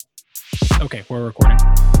Okay, we're recording.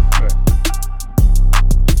 Good.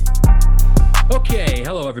 Okay,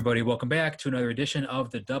 hello everybody. Welcome back to another edition of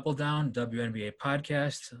the Double Down WNBA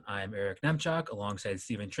podcast. I'm Eric Nemchuk alongside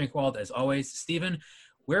Stephen Trinkwald. As always, Stephen,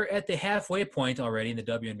 we're at the halfway point already in the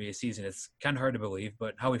WNBA season. It's kind of hard to believe,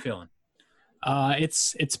 but how are we feeling?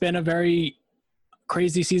 It's been a very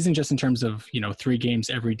crazy season just in terms of, 3 games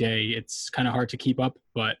every day. It's kind of hard to keep up,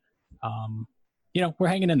 but, we're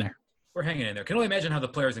hanging in there. We're hanging in there. Can only imagine how the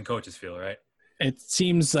players and coaches feel, right? It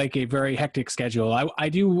seems like a very hectic schedule. I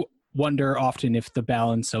do wonder often if the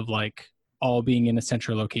balance of all being in a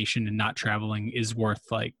central location and not traveling is worth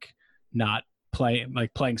not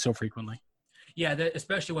playing so frequently. Yeah,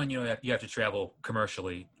 especially when you have to travel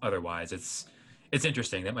commercially. Otherwise, it's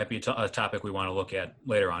interesting. That might be a topic we want to look at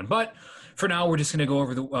later on. But for now, we're just going to go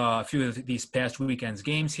over a few of these past weekend's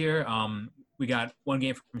games here. We got one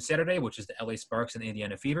game from Saturday, which is the LA Sparks and the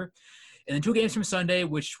Indiana Fever, and then 2 games from Sunday,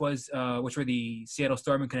 which were the Seattle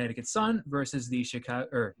Storm and Connecticut Sun versus the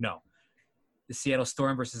Seattle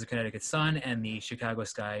Storm versus the Connecticut Sun, and the Chicago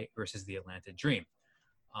Sky versus the Atlanta Dream.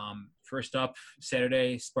 First up,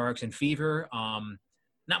 Saturday, Sparks and Fever.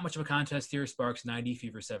 Not much of a contest here. Sparks 90,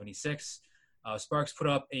 Fever 76. Sparks put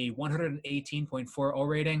up a 118.4 O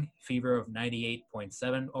rating, Fever of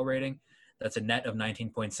 98.7 O rating. That's a net of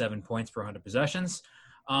 19.7 points per 100 possessions.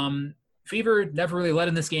 Fever never really led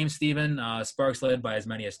in this game, Steven. Sparks led by as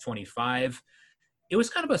many as 25. It was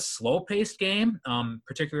kind of a slow-paced game,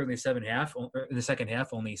 particularly in the second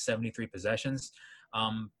half, only 73 possessions.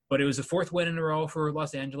 But it was the 4th win in a row for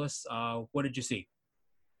Los Angeles. What did you see?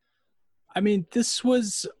 I mean, this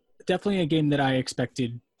was definitely a game that I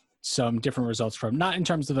expected some different results from. Not in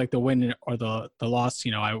terms of the win or the loss.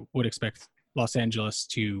 I would expect Los Angeles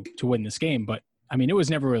to win this game, but I mean, it was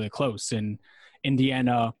never really close. And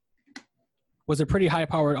Indiana was a pretty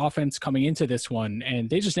high-powered offense coming into this one, and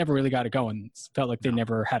they just never really got it going. It felt like they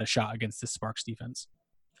never had a shot against the Sparks defense.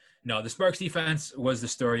 No, the Sparks defense was the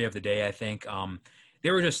story of the day, I think.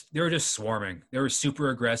 They were just swarming. They were super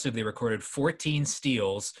aggressive. They recorded 14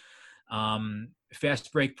 steals,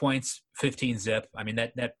 fast break points, 15 zip. I mean,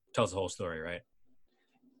 that tells the whole story, right?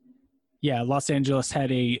 Yeah, Los Angeles, I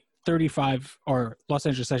should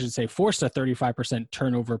say, forced a 35%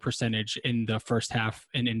 turnover percentage in the first half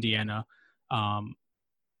in Indiana. To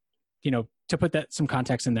put some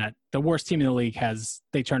context in that, the worst team in the league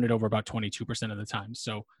they turned it over about 22% of the time.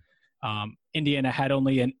 So Indiana had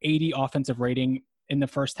only an 80 offensive rating in the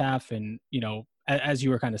first half. And, as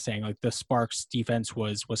you were kind of saying, the Sparks defense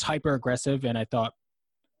was hyper aggressive. And I thought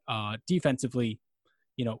defensively,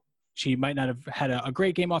 she might not have had a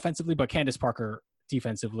great game offensively, but Candace Parker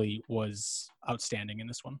defensively was outstanding in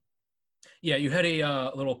this one. Yeah, you had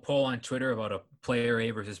a little poll on Twitter about a player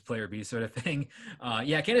A versus player B sort of thing.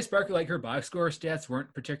 Candace Parker, her box score stats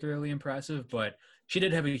weren't particularly impressive, but she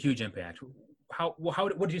did have a huge impact.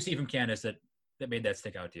 What did you see from Candace that made that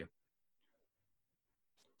stick out to you?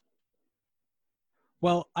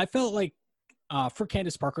 Well, I felt for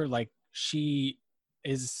Candace Parker, she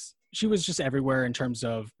was just everywhere in terms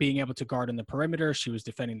of being able to guard in the perimeter. She was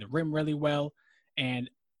defending the rim really well. And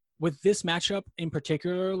with this matchup in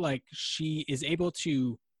particular, she is able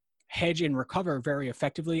to hedge and recover very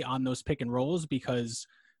effectively on those pick and rolls, because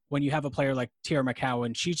when you have a player like Tierra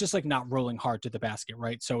McCowan, she's just not rolling hard to the basket,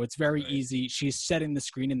 right? So it's very easy. She's setting the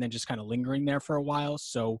screen and then just kind of lingering there for a while.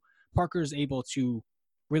 So Parker's able to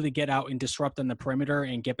really get out and disrupt on the perimeter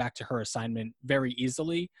and get back to her assignment very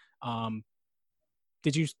easily.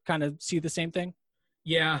 Did you kind of see the same thing?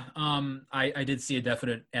 Yeah, I did see a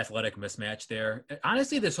definite athletic mismatch there.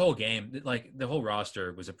 Honestly, this whole game, the whole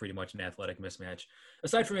roster was pretty much an athletic mismatch.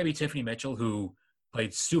 Aside from maybe Tiffany Mitchell, who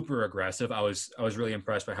played super aggressive, I was really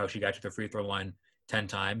impressed by how she got to the free throw line 10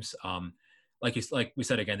 times. Like we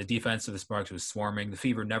said again, the defense of the Sparks was swarming. The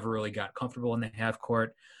Fever never really got comfortable in the half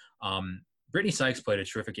court. Brittany Sykes played a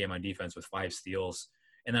terrific game on defense with 5 steals,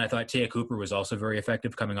 and then I thought Taya Cooper was also very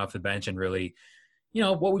effective coming off the bench and really,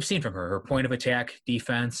 what we've seen from her point of attack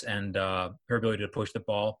defense and her ability to push the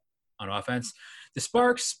ball on offense. The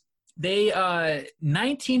Sparks, they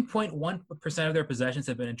 19.1% of their possessions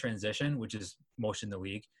have been in transition, which is most in the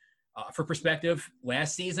league. For perspective,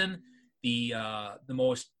 last season, the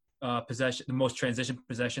most transition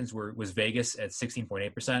possessions was Vegas at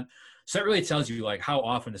 16.8%. So that really tells you how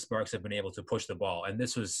often the Sparks have been able to push the ball, and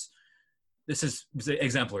this is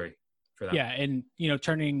exemplary for them. Yeah, and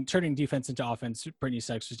turning defense into offense, Brittany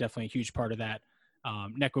Sykes was definitely a huge part of that.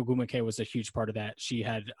 Neko Gumake was a huge part of that. She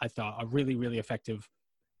had, I thought, a really, really effective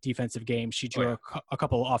defensive game. She drew a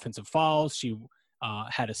couple of offensive fouls. She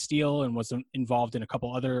had a steal and was involved in a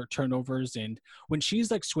couple other turnovers. And when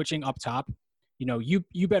she's switching up top,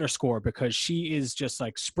 you better score, because she is just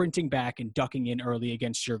like sprinting back and ducking in early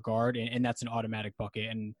against your guard, and that's an automatic bucket.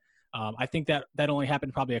 And I think that only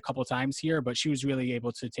happened probably a couple times here, but she was really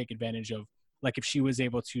able to take advantage of, like, if she was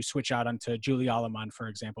able to switch out onto Julie Aleman, for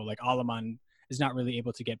example, like Aleman is not really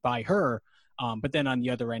able to get by her. But then on the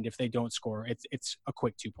other end, if they don't score, it's a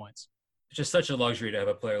quick 2 points. It's just such a luxury to have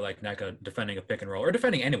a player like Nneka defending a pick and roll, or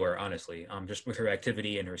defending anywhere, honestly, just with her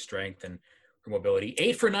activity and her strength and her mobility.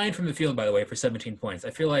 8 for 9 from the field, by the way, for 17 points.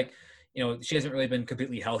 I feel like, she hasn't really been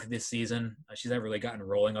completely healthy this season. She's never really gotten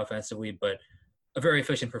rolling offensively, but a very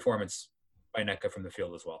efficient performance by Nneka from the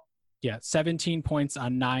field as well. Yeah, 17 points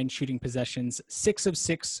on 9 shooting possessions, 6 of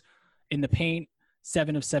 6 in the paint,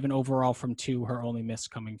 7 of 7 overall from 2, her only miss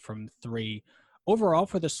coming from 3. Overall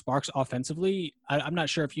for the Sparks offensively, I'm not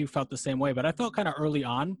sure if you felt the same way, but I felt kind of early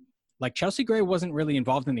on, like Chelsea Gray wasn't really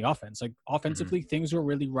involved in the offense. Like offensively, things were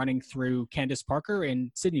really running through Candace Parker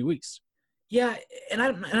and Sydney Weiss. Yeah, and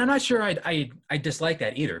I'm not sure I dislike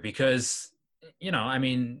that either, because,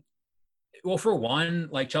 well, for one,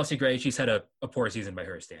 like Chelsea Gray, she's had a poor season by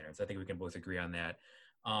her standards. I think we can both agree on that.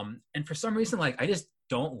 And for some reason, like, I just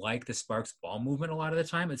don't like the Sparks ball movement a lot of the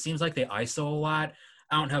time. It seems like they ISO a lot.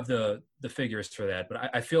 I don't have the figures for that, but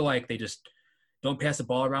I feel like they just don't pass the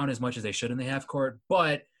ball around as much as they should in the half court.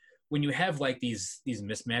 But when you have like these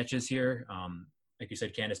mismatches here, like you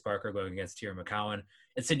said, Candace Parker going against Teaira McCowan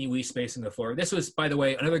and Sydney Weiss spacing the floor. This was, by the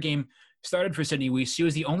way, another game started for Sydney Weiss. She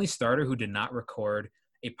was the only starter who did not record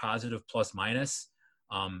a positive plus minus,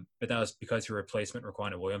 but that was because her replacement,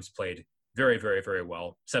 Raquanda Williams, played very, very, very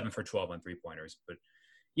well, 7 for 12 on 3-pointers. But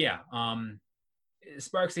yeah,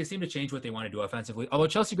 Sparks, they seem to change what they want to do offensively. Although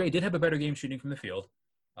Chelsea Gray did have a better game shooting from the field,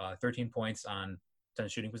 13 points on 10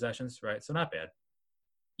 shooting possessions, right? So not bad.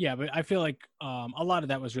 Yeah, but I feel like a lot of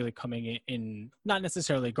that was really coming in not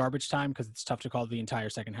necessarily garbage time, because it's tough to call the entire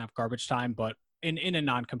second half garbage time, but in a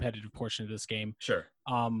non-competitive portion of this game. Sure.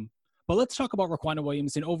 But let's talk about Raquanda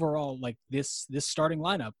Williams and overall, like this starting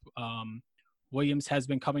lineup. Williams has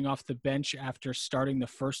been coming off the bench after starting the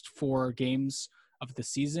first 4 games of the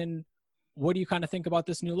season. What do you kind of think about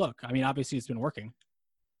this new look? I mean, obviously it's been working.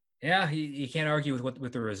 Yeah, you can't argue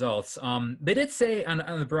with the results. They did say on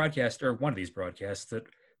the broadcast, or one of these broadcasts, that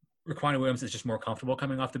Raquanda Williams is just more comfortable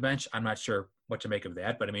coming off the bench. I'm not sure what to make of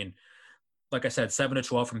that, but I mean, like I said, 7 of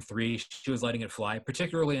 12 from 3. She was letting it fly,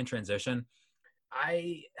 particularly in transition.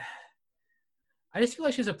 I just feel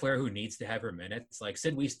like she's a player who needs to have her minutes. Like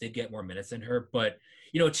Sid Weiss did get more minutes than her, but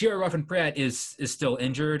Tiara Ruffin-Pratt is still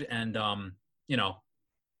injured, and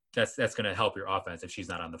that's going to help your offense if she's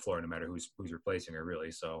not on the floor, no matter who's replacing her,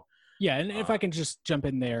 really. So yeah, and if I can just jump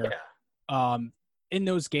in there, in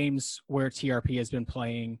those games where TRP has been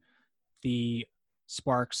playing, the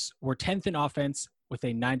Sparks were 10th in offense with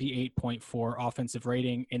a 98.4 offensive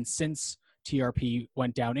rating, and since TRP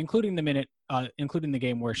went down, including the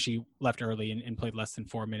game where she left early and played less than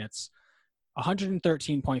 4 minutes,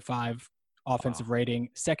 113.5 offensive rating,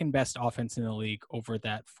 second best offense in the league over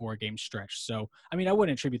that 4-game stretch. So, I mean, I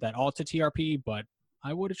wouldn't attribute that all to TRP, but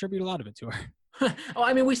I would attribute a lot of it to her. Oh,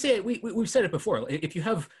 I mean, we've said it before. If you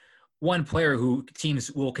have one player who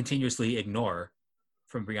teams will continuously ignore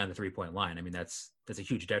from beyond the 3-point line, I mean, that's a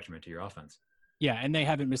huge detriment to your offense. Yeah, and they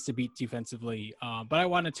haven't missed a beat defensively. But I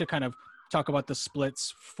wanted to kind of talk about the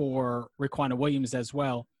splits for Raquanda Williams as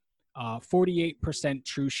well. 48%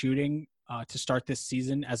 true shooting to start this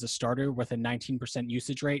season as a starter with a 19%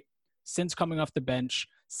 usage rate. Since coming off the bench,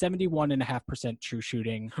 71.5% true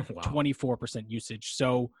shooting, wow. 24% usage.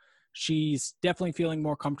 So she's definitely feeling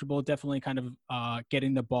more comfortable, definitely kind of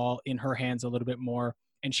getting the ball in her hands a little bit more.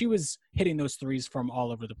 And she was hitting those threes from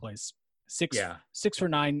all over the place. 6 for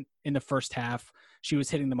 9 in the first half. She was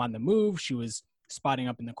hitting them on the move. She was spotting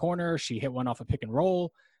up in the corner. She hit one off a pick and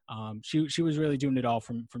roll. She was really doing it all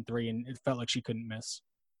from 3, and it felt like she couldn't miss.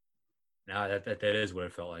 No, that is what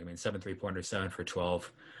it felt like. I mean, 7 3-pointers, 7 for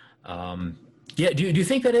 12. Yeah, do you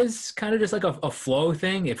think that is kind of just like a flow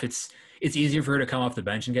thing? If it's easier for her to come off the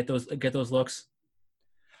bench and get those looks?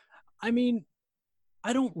 I mean,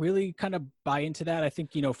 I don't really kind of buy into that. I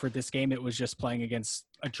think, for this game, it was just playing against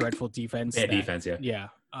a dreadful defense. Bad defense, yeah. Yeah,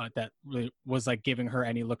 that really was like giving her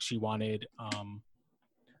any look she wanted.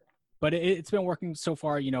 But it's been working so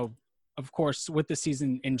far, of course, with the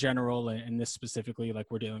season in general and this specifically, like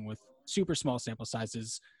we're dealing with super small sample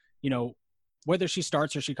sizes, whether she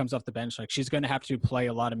starts or she comes off the bench, like she's going to have to play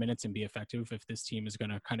a lot of minutes and be effective if this team is going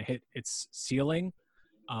to kind of hit its ceiling.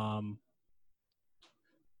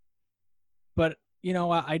 But,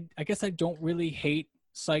 I guess I don't really hate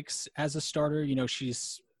Sykes as a starter.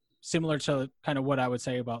 She's similar to kind of what I would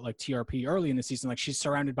say about like TRP early in the season. Like she's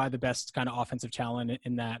surrounded by the best kind of offensive talent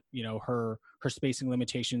in that, her spacing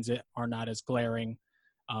limitations are not as glaring.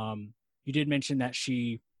 You did mention that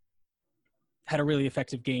she had a really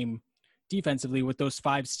effective game defensively with those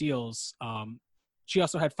 5 steals. She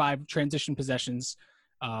also had 5 transition possessions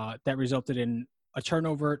that resulted in a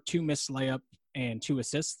turnover, 2 missed layup, and 2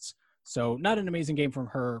 assists. So not an amazing game from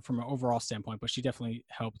her from an overall standpoint, but she definitely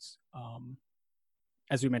helped,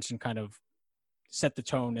 as we mentioned, kind of set the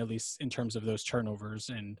tone, at least in terms of those turnovers.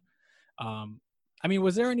 And I mean,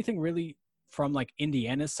 was there anything really from like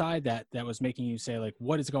Indiana's side that was making you say like,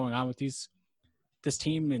 what is going on with this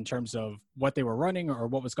team in terms of what they were running or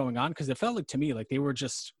what was going on? Because it felt like to me like they were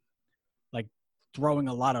just like throwing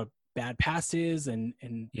a lot of bad passes and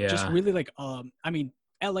just really like I mean,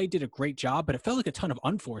 LA did a great job, but it felt like a ton of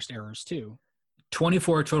unforced errors too.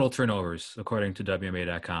 24 total turnovers, according to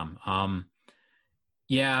WMA.com.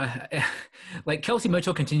 Yeah, like Kelsey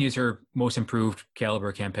Mitchell continues her most improved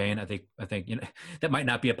caliber campaign. I think that might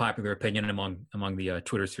not be a popular opinion among the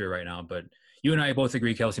Twitter sphere right now, but you and I both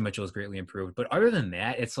agree Kelsey Mitchell is greatly improved. But other than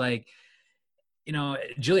that, it's like,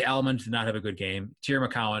 Julie Alman did not have a good game. Teaira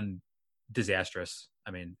McCowan, disastrous.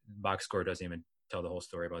 I mean, box score doesn't even tell the whole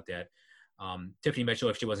story about that. Tiffany Mitchell,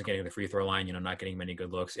 if she wasn't getting the free throw line, not getting many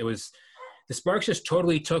good looks. It was the Sparks just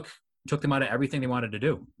totally took them out of everything they wanted to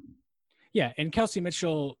do. Yeah, and Kelsey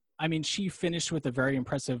Mitchell, I mean, she finished with a very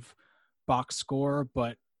impressive box score,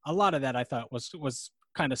 but a lot of that I thought was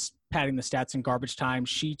kind of padding the stats in garbage time.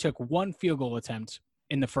 She took 1 field goal attempt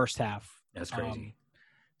in the first half. That's crazy.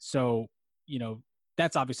 So,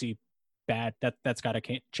 that's obviously bad. That's got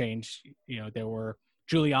to change. There were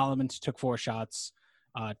Julie Alman took 4 shots.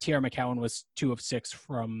 Teaira McCowan was 2 of 6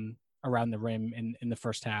 from around the rim in the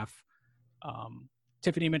first half.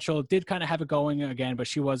 Tiffany Mitchell did kind of have it going again, but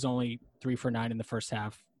she was only 3 for 9 in the first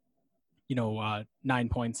half. 9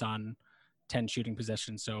 points on 10 shooting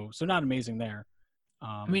possessions. So not amazing there.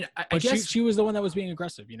 I mean, I guess she was the one that was being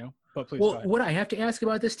aggressive, But please. Well, what I have to ask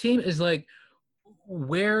about this team is like,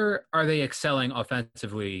 where are they excelling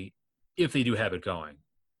offensively if they do have it going?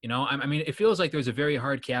 I mean, it feels like there's a very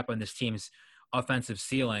hard cap on this team's offensive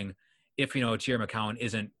ceiling if Teaira McCowan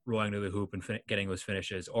isn't rolling to the hoop and getting those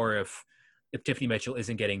finishes, or if Tiffany Mitchell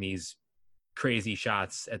isn't getting these crazy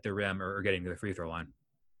shots at the rim or getting to the free throw line.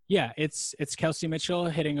 Yeah, it's Kelsey Mitchell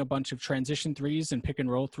hitting a bunch of transition threes and pick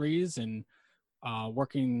and roll threes and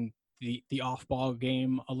working the off ball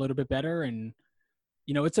game a little bit better. And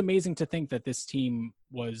it's amazing to think that this team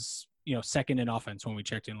was second in offense when we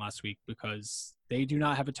checked in last week, because they do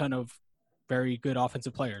not have a ton of very good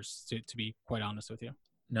offensive players, to be quite honest with you.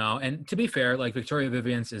 No, and to be fair, like Victoria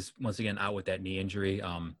Vivians is once again out with that knee injury.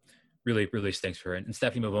 Really, really stinks for her. And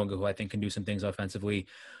Stephanie Mavonga, who I think can do some things offensively,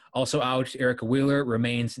 also out. Erica Wheeler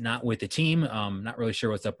remains not with the team. Not really sure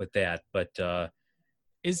what's up with that, but I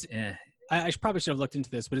probably should have looked into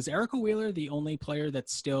this, but is Erica Wheeler the only player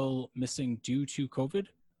that's still missing due to COVID?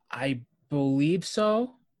 I believe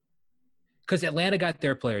so, because Atlanta got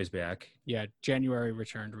their players back. Yeah, January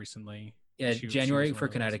returned recently. Yeah, January for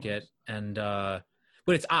Connecticut, and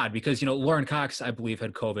but it's odd because Lauren Cox, I believe,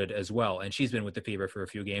 had COVID as well, and she's been with the Fever for a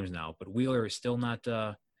few games now. But Wheeler is still not,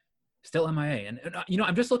 still MIA. And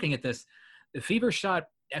I'm just looking at this. The Fever shot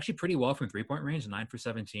actually pretty well from 3-point range, 9 for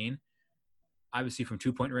 17. Obviously, from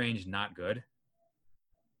 2-point range, not good.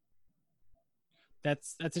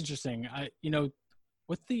 That's interesting.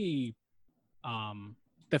 With the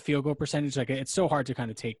field goal percentage, like it's so hard to kind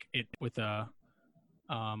of take it with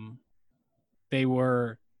they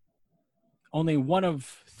were only 1 of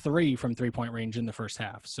 3 from 3-point range in the first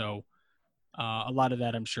half. So a lot of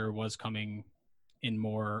that, I'm sure, was coming in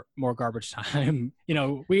more garbage time.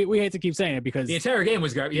 We hate to keep saying it because the entire game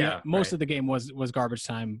was garbage. Yeah, most of the game was garbage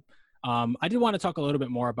time. I did want to talk a little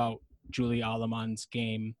bit more about Julie Alaman's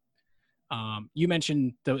game. You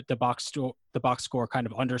mentioned the box score kind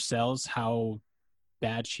of undersells how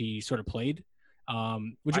bad she sort of played.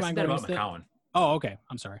 Would you mind going about McCowan? Oh, okay.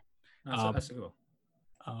 I'm sorry. That's cool.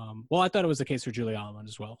 Well, I thought it was the case for Julie Alman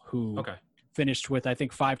as well, who finished with, I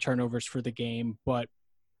think, 5 turnovers for the game. But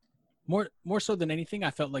more so than anything,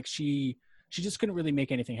 I felt like she just couldn't really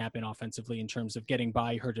make anything happen offensively in terms of getting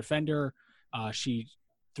by her defender. She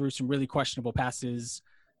threw some really questionable passes.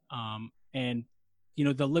 And,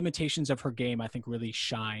 the limitations of her game, I think, really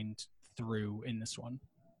shined through in this one.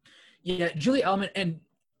 Yeah, Julie Alman, and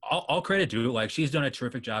all credit due, like she's done a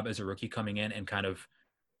terrific job as a rookie coming in and kind of,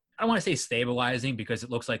 I don't want to say stabilizing, because it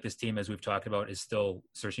looks like this team, as we've talked about, is still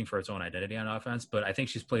searching for its own identity on offense, but I think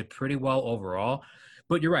she's played pretty well overall.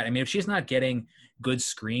 But you're right. I mean, if she's not getting good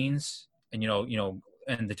screens and,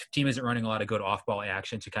 and the team isn't running a lot of good off-ball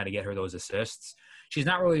action to kind of get her those assists. She's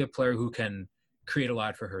not really a player who can create a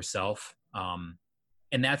lot for herself.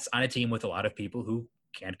 And that's on a team with a lot of people who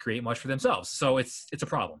can't create much for themselves. So it's a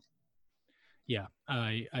problem. Yeah,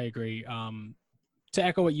 I agree. To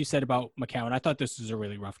echo what you said about McCowan, I thought this was a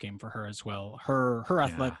really rough game for her as well. Her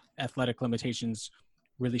athletic limitations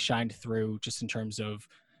really shined through just in terms of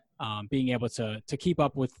being able to keep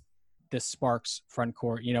up with this Sparks front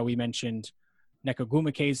court. You know, we mentioned Nneka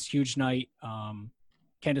Ogwumike's huge night.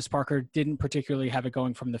 Candace Parker didn't particularly have it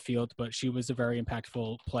going from the field, but she was a very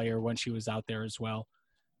impactful player when she was out there as well.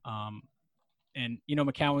 And, you know,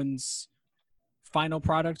 McCowan's final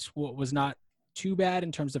product was not too bad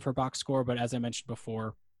in terms of her box score, but as I mentioned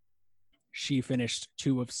before, she finished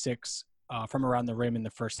 2 of 6 from around the rim in the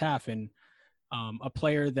first half. And a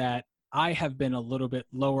player that I have been a little bit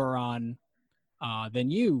lower on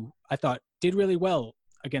than you, I thought did really well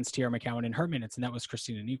against Tierra McCowan in her minutes, and that was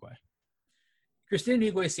Christina Niguez. Christina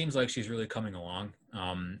Niguez seems like she's really coming along.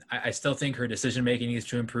 I still think her decision-making needs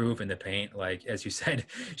to improve in the paint. Like, as you said,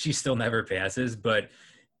 she still never passes, but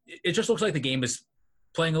it just looks like the game is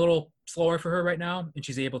playing a little slower for her right now, and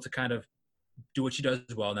she's able to kind of do what she does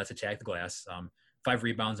well, and that's attack the glass. 5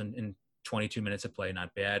 rebounds in 22 minutes of play,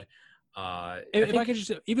 not bad. If I could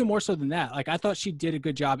just, even more so than that, like I thought she did a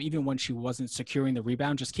good job even when she wasn't securing the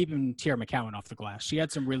rebound, just keeping Tierra McCowan off the glass. She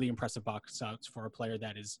had some really impressive box outs for a player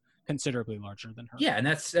that is considerably larger than her. Yeah, and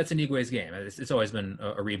that's a Niguez's game. It's always been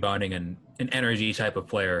a rebounding and an energy type of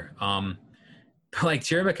player. Like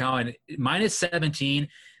Tierra McCowan, minus 17.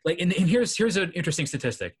 Like, and here's an interesting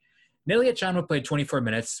statistic. Nelly Achano played 24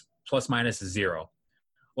 minutes, plus minus 0.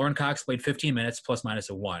 Lauren Cox played 15 minutes, plus minus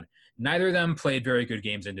a 1. Neither of them played very good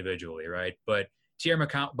games individually, right? But Tierra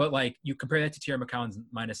McCowan, but like you compare that to Tierra McCowan's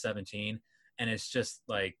minus 17, and it's just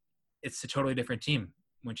like it's a totally different team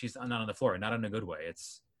when she's not on the floor, not in a good way.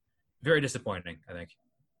 It's very disappointing, I think.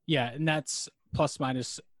 Yeah, and that's plus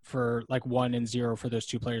minus for like 1 and 0 for those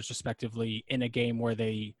two players respectively in a game where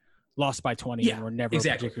they lost by 20 and were never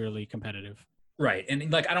particularly competitive. Right.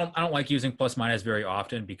 And like I don't like using plus minus very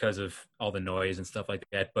often because of all the noise and stuff like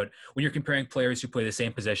that. But when you're comparing players who play the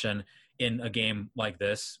same position in a game like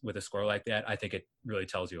this with a score like that, I think it really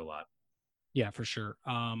tells you a lot. Yeah, for sure.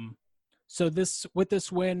 So with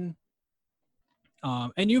this win,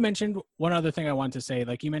 and you mentioned one other thing I wanted to say,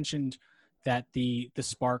 like you mentioned that the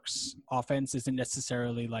Sparks offense isn't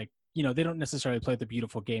necessarily like, you know, they don't necessarily play the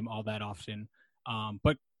beautiful game all that often.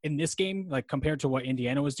 But in this game, like compared to what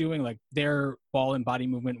Indiana was doing, like their ball and body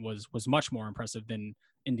movement was much more impressive than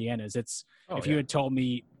Indiana's. If you had told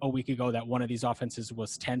me a week ago that one of these offenses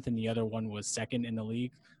was 10th and the other one was 2nd in the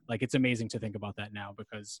league, like it's amazing to think about that now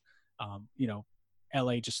because, you know,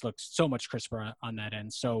 LA just looked so much crisper on that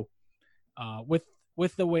end. So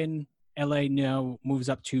with the win, LA now moves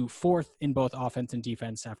up to 4th in both offense and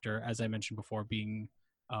defense after, as I mentioned before, being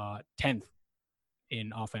 10th in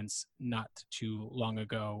offense not too long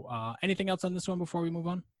ago. Anything else on this one before we move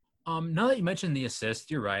on? Now that you mentioned the assist,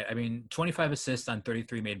 you're right. I mean, 25 assists on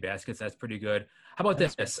 33 made baskets. That's pretty good. How about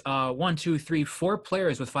this? 1, 2, 3, 4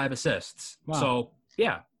 players with 5 assists. Wow. So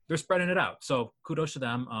yeah, they're spreading it out. So kudos to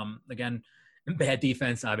them. Again, bad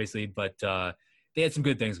defense, obviously, but they had some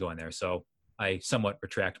good things going there. So I somewhat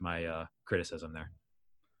retract my criticism there.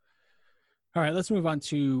 All right, let's move on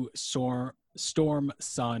to Storm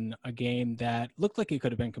Sun, a game that looked like it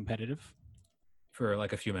could have been competitive for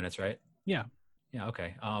like a few minutes, right? Yeah. Yeah.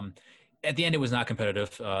 Okay. At the end, it was not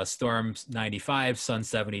competitive. Storm 95, Sun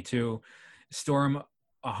 72. Storm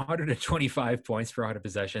 125 points per 100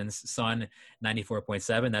 possessions. Sun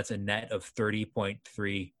 94.7. That's a net of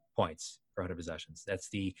 30.3 points per 100 possessions. That's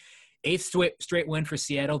the 8th straight win for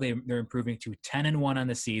Seattle. They're improving to 10-1 on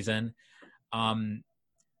the season.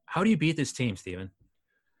 How do you beat this team, Steven?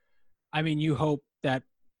 I mean, you hope that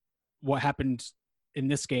what happened in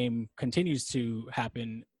this game continues to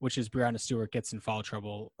happen, which is Breanna Stewart gets in foul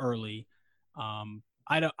trouble early.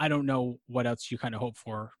 I don't know what else you kind of hope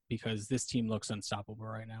for because this team looks unstoppable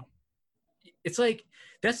right now. It's like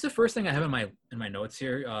that's the first thing I have in my notes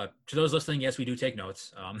here. To those listening, yes, we do take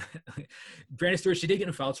notes. Breanna Stewart, she did get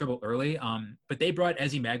in foul trouble early, but they brought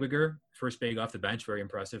Ezi Magbegor first big off the bench, very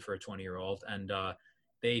impressive for a 20-year-old, and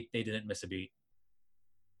they didn't miss a beat.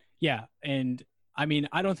 Yeah, and I mean,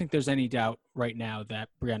 I don't think there's any doubt right now that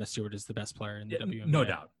Breanna Stewart is the best player in the WNBA.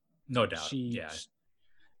 No doubt.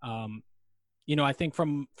 You know, I think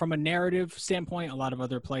from a narrative standpoint, a lot of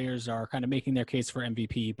other players are kind of making their case for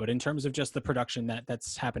MVP. But in terms of just the production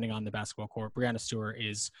that's happening on the basketball court, Breanna Stewart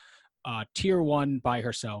is tier 1 by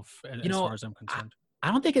herself, as far as I'm concerned.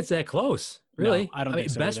 I don't think it's that close, really. No, I don't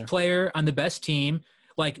think so best either. player on the best team.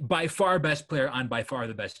 like by far best player on by far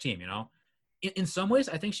the best team. In some ways,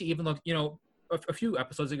 I think she even looked. A few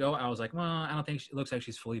episodes ago, I was like, well, I don't think it looks like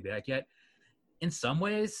she's fully back yet. In some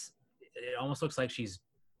ways, it almost looks like she's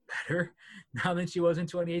better now than she was in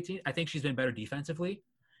 2018. I think she's been better defensively,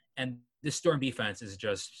 and this Storm defense is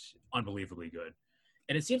just unbelievably good.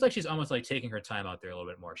 And it seems like she's almost like taking her time out there a little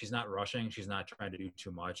bit more. She's not rushing. She's not trying to do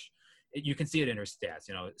too much. You can see it in her stats.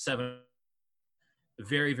 7,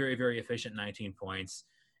 very, very, very efficient, 19 points.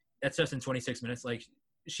 That's just in 26 minutes. Like,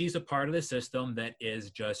 she's a part of the system that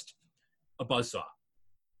is just a buzzsaw.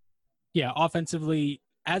 Yeah, offensively,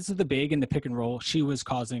 as of the big in the pick and roll, she was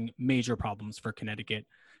causing major problems for Connecticut.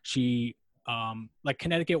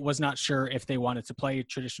 Connecticut was not sure if they wanted to play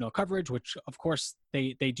traditional coverage, which of course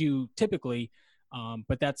they do typically,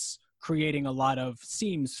 but that's creating a lot of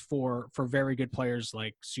seams for very good players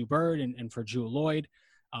like Sue Bird and for Jewell Loyd.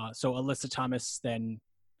 So Alyssa Thomas then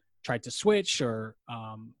tried to switch or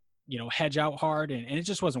hedge out hard, and it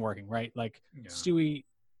just wasn't working, right? Like, yeah. Stewie,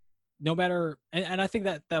 no matter, and I think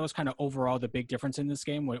that was kind of overall the big difference in this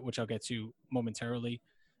game, which I'll get to momentarily.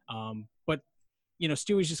 But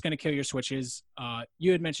Stewie's just going to kill your switches.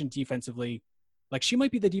 You had mentioned defensively, like, she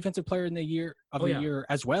might be the defensive player in the year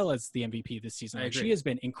as well as the MVP this season. Like, she has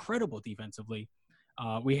been incredible defensively.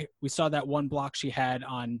 We saw that one block she had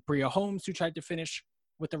on Bria Holmes, who tried to finish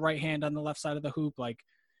with the right hand on the left side of the hoop. Like,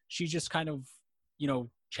 she just kind of,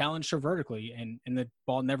 challenged her vertically, and the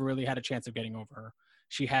ball never really had a chance of getting over her.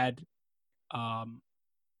 She had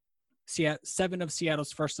 7 of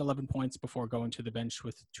Seattle's first 11 points before going to the bench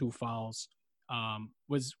with 2 fouls.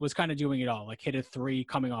 Was kind of doing it all, like hit a 3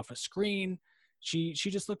 coming off a screen. She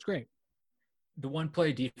just looked great. The one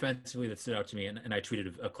play defensively that stood out to me, and I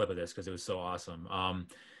tweeted a clip of this because it was so awesome.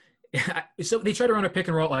 So they tried to run a pick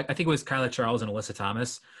and roll. Like, I think it was Kyla Charles and Alyssa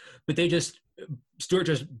Thomas, but Stewart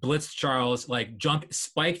just blitzed Charles, like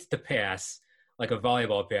spiked the pass, like a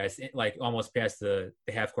volleyball pass, like almost past the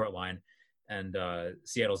half court line. And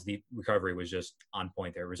Seattle's deep recovery was just on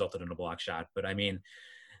point there, resulted in a block shot. But I mean,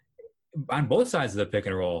 on both sides of the pick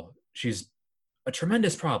and roll, she's a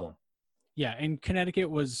tremendous problem. Yeah, and Connecticut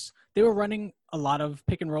they were running a lot of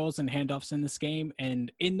pick and rolls and handoffs in this game. And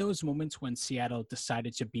in those moments when Seattle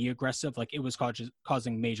decided to be aggressive, like, it was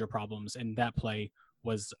causing major problems. And that play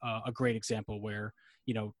was a great example where,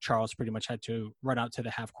 Charles pretty much had to run out to the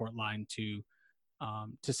half court line to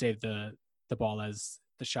save the ball as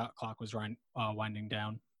the shot clock was winding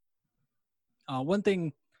down. One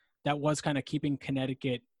thing that was kind of keeping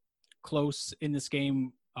Connecticut close in this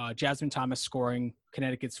game, Jasmine Thomas scoring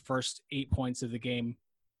Connecticut's first 8 points of the game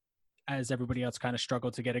as everybody else kind of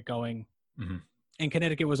struggled to get it going. Mm-hmm. And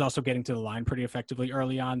Connecticut was also getting to the line pretty effectively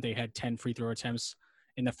early on. They had 10 free throw attempts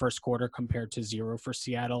in the first quarter compared to 0 for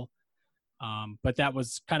Seattle. But that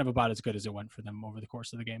was kind of about as good as it went for them over the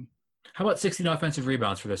course of the game. How about 16 offensive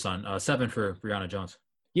rebounds for their son? 7 for Brionna Jones.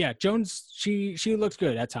 Yeah, Jones, she looked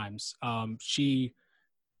good at times. She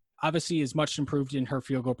obviously is much improved in her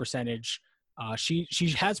field goal percentage. She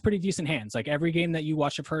has pretty decent hands. Like, every game that you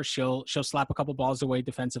watch of her, she'll slap a couple balls away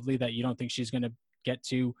defensively that you don't think she's going to get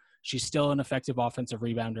to. She's still an effective offensive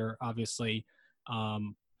rebounder, obviously.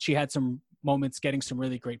 She had some moments getting some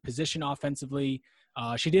really great position offensively.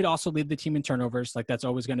 She did also lead the team in turnovers. Like, that's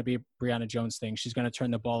always going to be a Brionna Jones thing. She's going to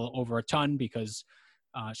turn the ball over a ton because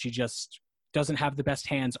she just doesn't have the best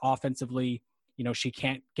hands offensively. She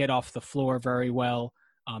can't get off the floor very well.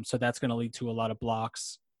 So that's going to lead to a lot of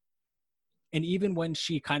blocks. And even when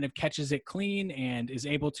she kind of catches it clean and is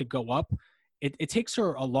able to go up, it takes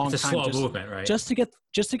her a long time just to get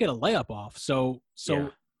a layup off. So yeah.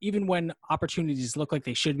 Even when opportunities look like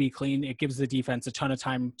they should be clean, it gives the defense a ton of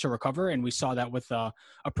time to recover. And we saw that with a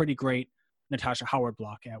pretty great Natasha Howard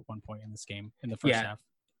block at one point in this game in the first half.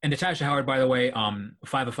 And Natasha Howard, by the way,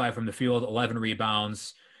 5 of 5 from the field, 11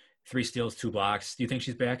 rebounds, 3 steals, 2 blocks. Do you think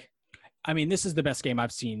she's back? I mean, this is the best game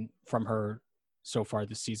I've seen from her so far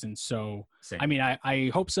this season. So, same. I mean, I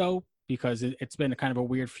hope so, because it's been kind of a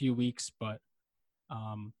weird few weeks, but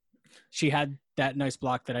she had that nice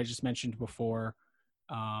block that I just mentioned before.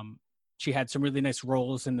 She had some really nice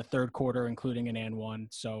rolls in the third quarter, including an and one.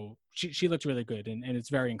 So she looked really good, and it's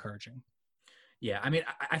very encouraging. Yeah, I mean,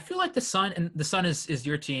 I feel like the Sun is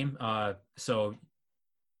your team. So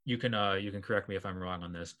you can correct me if I'm wrong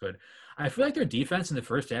on this, but I feel like their defense in the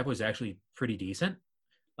first half was actually pretty decent.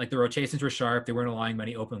 Like, the rotations were sharp. They weren't allowing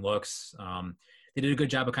many open looks. They did a good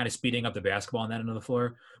job of kind of speeding up the basketball on that end of the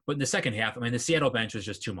floor. But in the second half, I mean, the Seattle bench was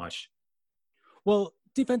just too much. Well,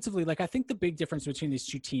 defensively, like, I think the big difference between these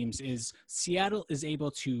two teams is Seattle is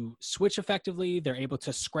able to switch effectively. They're able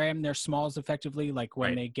to scram their smalls effectively. Like,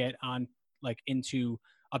 when they get on, like, into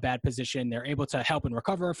a bad position. They're able to help and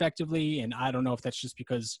recover effectively. And I don't know if that's just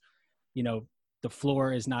because, the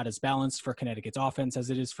floor is not as balanced for Connecticut's offense as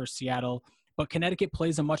it is for Seattle. But Connecticut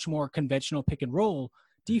plays a much more conventional pick and roll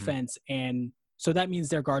defense. And so that means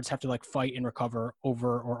their guards have to fight and recover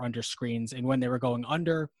over or under screens. And when they were going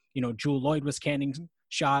under, Jewel Lloyd was canning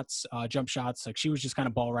shots, jump shots. She was just kind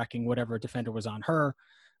of ball racking whatever defender was on her.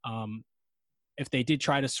 If they did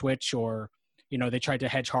try to switch or, they tried to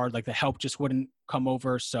hedge hard, the help just wouldn't come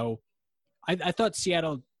over. So I thought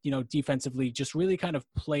Seattle, defensively just really kind of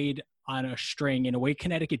played on a string in a way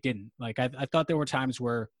Connecticut didn't. I thought there were times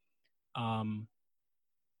where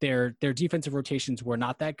their defensive rotations were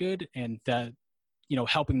not that good, and that,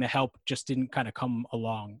 helping the help just didn't kind of come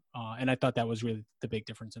along. And I thought that was really the big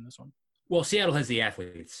difference in this one. Well, Seattle has the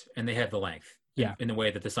athletes and they have the length. Yeah. In the way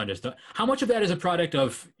that the Sun just does. How much of that is a product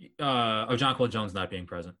of Jonquel Jones not being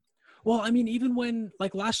present? Well, I mean, even when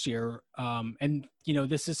last year, and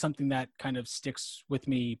this is something that kind of sticks with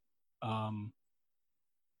me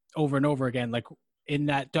over and over again, in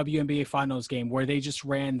that WNBA Finals game where they just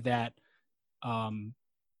ran that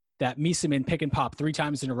Miesemann pick and pop 3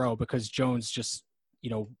 times in a row because Jones just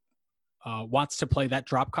wants to play that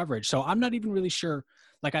drop coverage. So I'm not even really sure.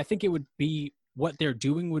 I think it would be what they're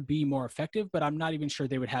doing would be more effective, but I'm not even sure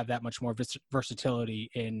they would have that much more versatility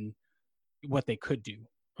in what they could do.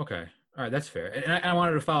 Okay. All right. That's fair. And I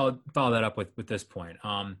wanted to follow that up with this point.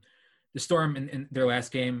 The Storm in their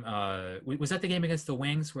last game, was that the game against the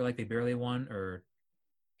Wings where they barely won, or?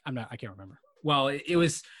 I can't remember. Well, it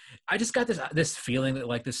was, I just got this feeling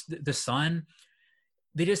that the Sun,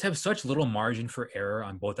 they just have such little margin for error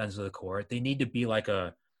on both ends of the court. They need to be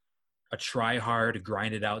a try hard,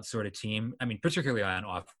 grind it out sort of team. I mean, particularly on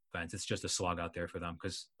offense, it's just a slog out there for them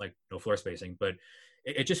because no floor spacing. But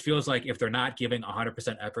it just feels like if they're not giving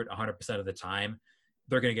 100% effort 100% of the time,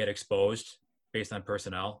 they're going to get exposed based on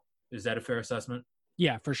personnel. Is that a fair assessment?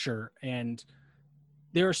 Yeah, for sure. And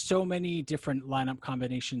there are so many different lineup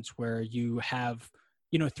combinations where you have,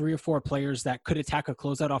 3 or 4 players that could attack a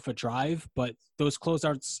closeout off a drive, but those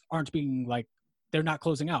closeouts aren't being they're not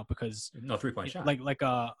closing out because no 3-point shot, like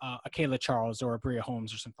a Kayla Charles or a Bria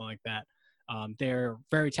Holmes or something like that. They're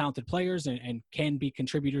very talented players and can be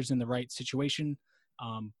contributors in the right situation.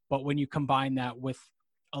 But when you combine that with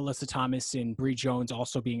Alyssa Thomas and Bree Jones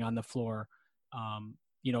also being on the floor,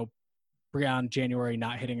 Breon January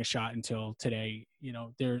not hitting a shot until today,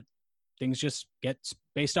 things just get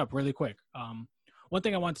spaced up really quick. One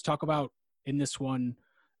thing I wanted to talk about in this one,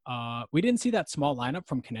 we didn't see that small lineup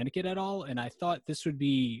from Connecticut at all. And I thought this would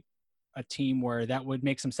be a team where that would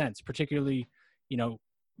make some sense, particularly,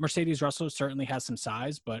 Mercedes Russell certainly has some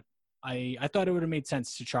size, but I thought it would have made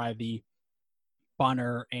sense to try the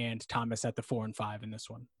Bonner and Thomas at the 4 and 5 in this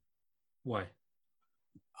one. Why?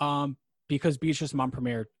 Because Beatrice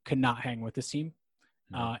Montpremier could not hang with this team.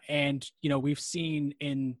 No. And, we've seen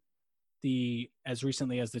as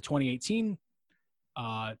recently as the 2018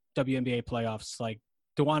 WNBA playoffs,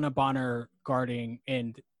 DeWanna Bonner guarding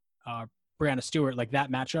and Brianna Stewart, that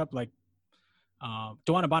matchup,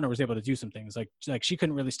 DeWanna Bonner was able to do some things. She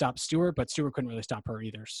couldn't really stop Stewart, but Stewart couldn't really stop her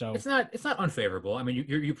either. So it's not unfavorable. I mean,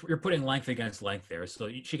 you're putting length against length there, so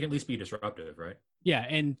she can at least be disruptive, right? Yeah,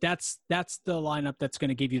 and that's the lineup that's going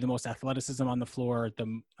to give you the most athleticism on the floor,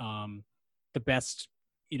 the best,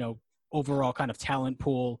 overall kind of talent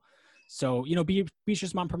pool. So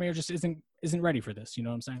Beatrice Montpremier just isn't ready for this. You know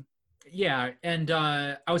what I'm saying? Yeah, and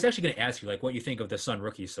I was actually going to ask you what you think of the Sun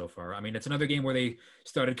rookies so far. I mean, it's another game where they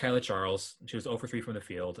started Kyla Charles. She was 0 for 3 from the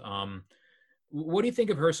field. What do you think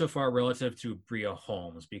of her so far relative to Bria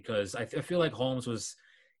Holmes? Because I feel like Holmes was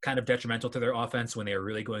kind of detrimental to their offense when they were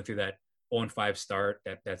really going through that 0-5 start,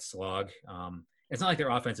 that slog. It's not like their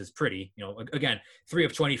offense is pretty. Again, 3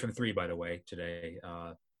 of 20 from 3, by the way, today.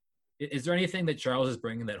 Is there anything that Charles is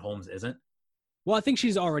bringing that Holmes isn't? Well, I think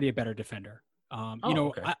she's already a better defender.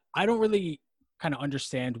 Okay. I don't really kind of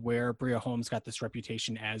understand where Bria Holmes got this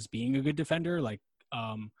reputation as being a good defender.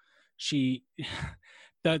 She,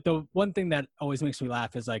 the one thing that always makes me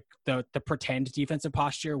laugh is the pretend defensive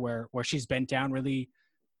posture where she's bent down really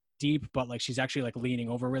deep, but she's actually leaning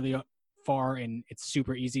over really far, and it's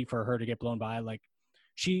super easy for her to get blown by.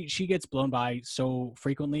 She gets blown by so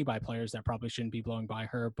frequently by players that probably shouldn't be blowing by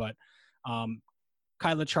her. But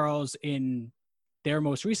Kyla Charles in their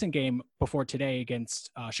most recent game before today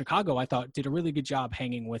against Chicago, I thought did a really good job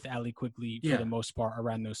hanging with Allie Quigley for the most part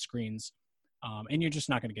around those screens. And you're just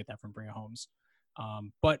not going to get that from Bria Holmes.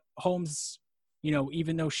 But Holmes,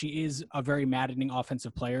 even though she is a very maddening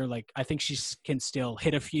offensive player, I think she can still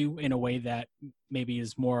hit a few in a way that maybe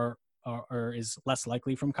is more or is less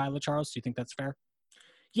likely from Kyla Charles. Do you think that's fair?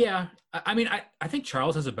 Yeah, I mean, I think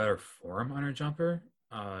Charles has a better form on her jumper.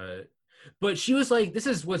 But she was like, this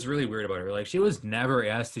is what's really weird about her. Like, she was never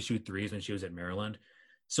asked to shoot threes when she was at Maryland.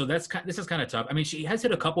 So this is kind of tough. I mean, she has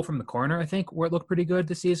hit a couple from the corner, I think, where it looked pretty good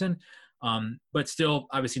this season. But still,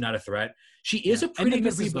 obviously not a threat. She is Yeah, a and pretty the good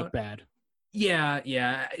misses rebound. look bad.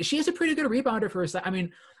 Yeah. She is a pretty good rebounder for I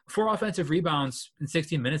mean, 4 offensive rebounds in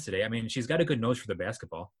 16 minutes today. I mean, she's got a good nose for the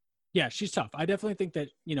basketball. Yeah, she's tough. I definitely think that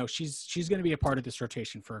she's going to be a part of this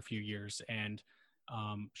rotation for a few years, and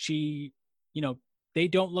she, you know, they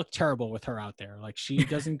don't look terrible with her out there. Like she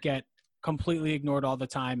doesn't get completely ignored all the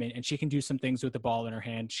time, and she can do some things with the ball in her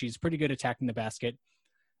hand. She's pretty good attacking the basket.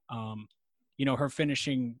 Um, her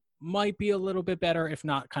finishing might be a little bit better, if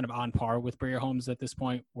not kind of on par with Bria Holmes at this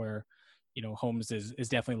point, where Holmes is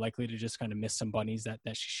definitely likely to just kind of miss some bunnies that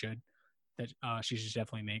she should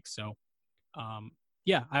definitely make. So.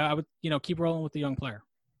 Yeah, I would, keep rolling with the young player.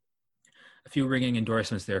 A few ringing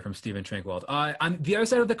endorsements there from Steven Trinkwald. On the other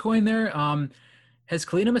side of the coin there, has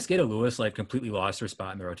Kalina Mosqueda Lewis like completely lost her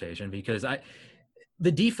spot in the rotation? Because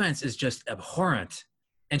the defense is just abhorrent,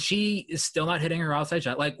 and she is still not hitting her outside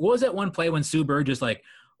shot. Like, what was that one play when Sue Bird just like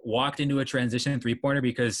walked into a transition 3-pointer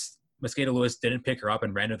because Mosqueda Lewis didn't pick her up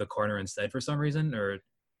and ran to the corner instead for some reason? Or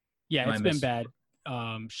yeah, it's been bad.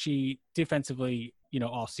 She defensively,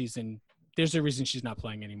 all season, there's a reason she's not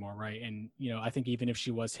playing anymore, right? And I think even if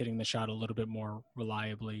she was hitting the shot a little bit more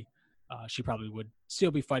reliably, she probably would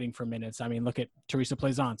still be fighting for minutes. I mean, look at Teresa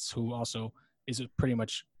Plaisance, who also is pretty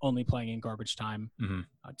much only playing in garbage time,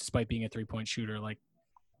 despite being a 3-point shooter. Like,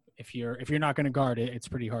 if you're not going to guard it, it's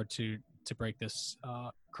pretty hard to break this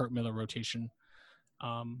Curt Miller rotation.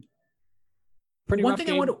 Pretty rough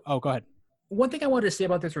game. Oh, go ahead. One thing I wanted to say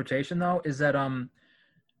about this rotation, though, is that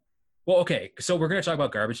well, okay, so we're going to talk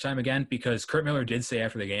about garbage time again because Curt Miller did say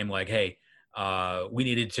after the game, like, hey, we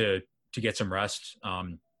needed to get some rest.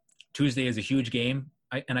 Tuesday is a huge game,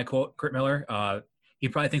 and I quote Curt Miller. He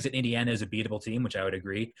probably thinks that Indiana is a beatable team, which I would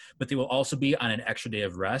agree, but they will also be on an extra day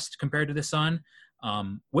of rest compared to the Sun,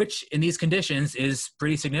 which in these conditions is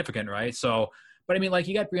pretty significant, right? So, but I mean, like,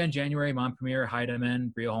 you got Brianne January, Montpremier,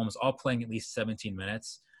 Heidemann, Bria Holmes all playing at least 17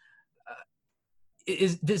 minutes.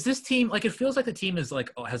 Does this team, like, it feels like the team is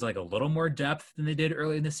like has like a little more depth than they did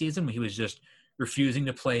early in the season when he was just refusing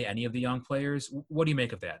to play any of the young players? What do you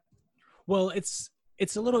make of that? Well, it's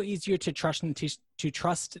a little easier to trust Natisha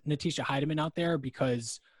Hiedeman out there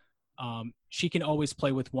because she can always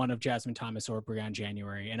play with one of Jasmine Thomas or Brianne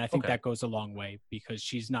January, and I think that goes a long way because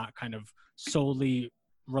she's not kind of solely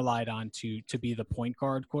relied on to be the point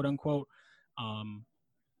guard, quote unquote.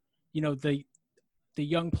 The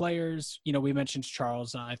young players, we mentioned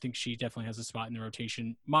Charles. I think she definitely has a spot in the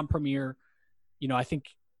rotation. Montpremier,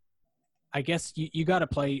 I guess you got to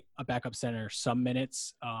play a backup center some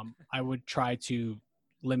minutes. I would try to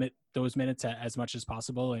limit those minutes as much as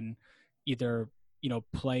possible and either,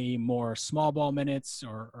 play more small ball minutes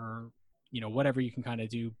or whatever you can kind of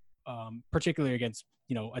do, particularly against,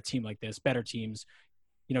 a team like this, better teams.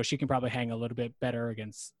 She can probably hang a little bit better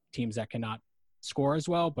against teams that cannot score as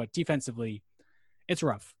well, but defensively, it's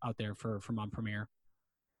rough out there for Montpremier.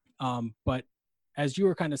 But as you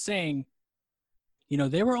were kind of saying,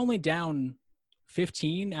 they were only down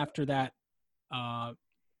 15 after that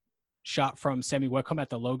shot from Sammy Whitcomb at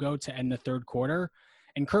the logo to end the third quarter.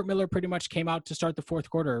 And Curt Miller pretty much came out to start the fourth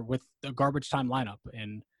quarter with a garbage time lineup.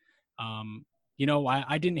 And,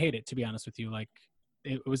 I didn't hate it, to be honest with you. Like,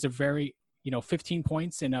 it was a very, 15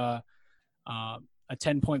 points in a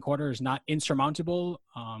 10-point quarter is not insurmountable.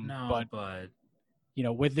 But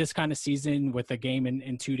with this kind of season, with a game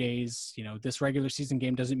in 2 days, this regular season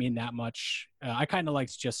game doesn't mean that much. I kind of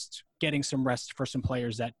liked just getting some rest for some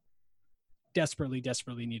players that desperately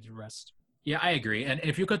needed rest. Yeah, I agree. And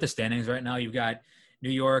if you look at the standings right now, you've got New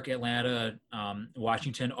York, Atlanta,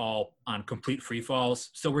 Washington, all on complete free falls.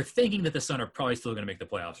 So we're thinking that the Sun are probably still going to make the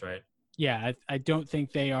playoffs, right? Yeah, I don't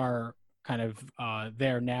think they are kind of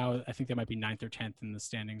there now. I think they might be 9th or 10th in the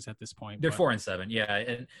standings at this point. They're 4-7. Yeah.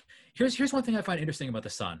 And here's one thing I find interesting about the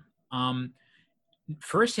Sun.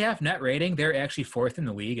 First half net rating, they're actually 4th in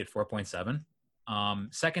the league at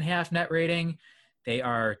 4.7. Second half net rating, they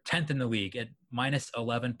are 10th in the league at minus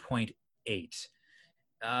 11.8.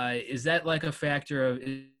 Is that like a factor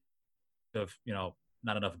of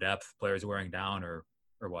not enough depth, players wearing down, or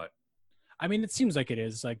what? I mean, it seems like it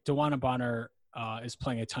is. Like, DeWanna Bonner is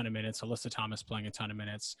playing a ton of minutes. Alyssa Thomas playing a ton of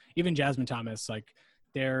minutes. Even Jasmine Thomas, like,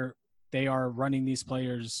 they are running these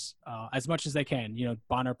players as much as they can.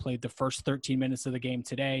 Bonner played the first 13 minutes of the game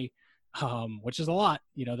today, which is a lot.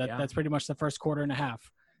 That's pretty much the first quarter and a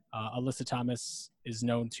half. Alyssa Thomas is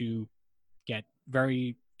known to get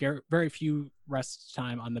very very few rest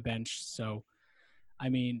time on the bench. So, I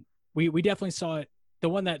mean, we definitely saw it. The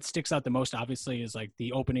one that sticks out the most, obviously, is like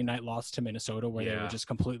the opening night loss to Minnesota, where they were just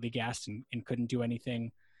completely gassed and couldn't do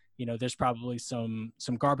anything. You know, there's probably some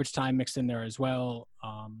garbage time mixed in there as well.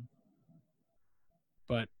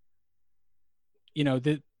 But you know,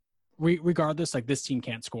 regardless, like this team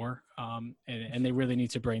can't score, and they really need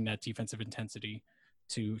to bring that defensive intensity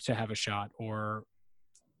to have a shot. Or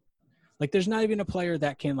like, there's not even a player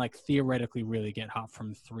that can like theoretically really get hot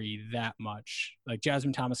from three that much. Like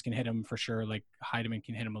Jasmine Thomas can hit him for sure. Like Heidemann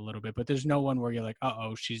can hit him a little bit, but there's no one where you're like,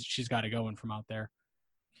 she's got it going from out there.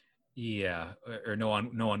 Yeah, or no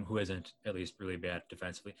one who isn't at least really bad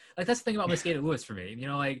defensively. Like that's the thing about Mosqueda Lewis for me. You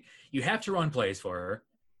know, like you have to run plays for her,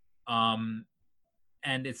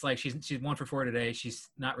 and it's like she's 1 for 4 today. She's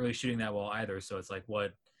not really shooting that well either. So it's like,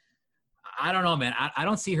 what? I don't know, man. I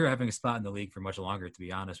don't see her having a spot in the league for much longer, to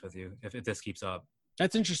be honest with you, if this keeps up.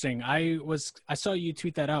 That's interesting. I saw you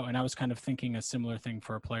tweet that out, and I was kind of thinking a similar thing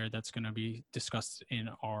for a player that's going to be discussed in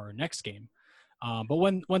our next game. But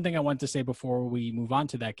one thing I want to say before we move on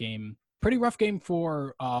to that game, pretty rough game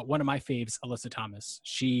for one of my faves, Alyssa Thomas.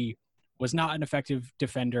 She was not an effective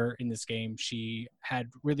defender in this game. She had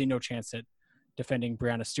really no chance at defending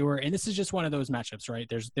Brianna Stewart. And this is just one of those matchups, right?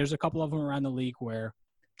 There's a couple of them around the league where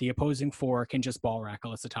the opposing four can just ball rack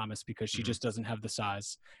Alyssa Thomas because she just doesn't have the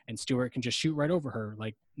size, and Stewart can just shoot right over her.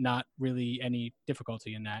 Like, not really any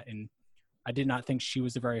difficulty in that. And I did not think she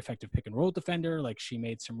was a very effective pick and roll defender. Like, she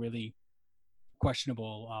made some really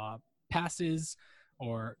questionable passes,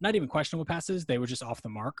 or not even questionable passes. They were just off the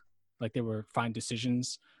mark. Like, they were fine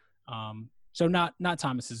decisions. So not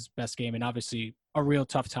Thomas's best game, and obviously a real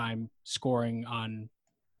tough time scoring on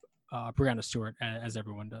Brianna Stewart, as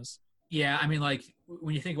everyone does. Yeah, I mean, like,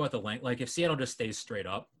 when you think about the length, like, if Seattle just stays straight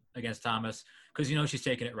up against Thomas, because, you know, she's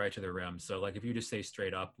taking it right to the rim. So, like, if you just stay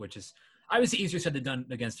straight up, which is obviously easier said than done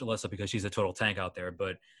against Alyssa because she's a total tank out there,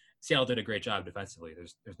 but Seattle did a great job defensively.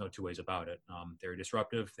 There's no two ways about it. They were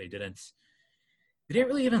disruptive. They didn't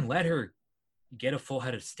really even let her get a full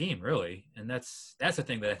head of steam, really. And that's the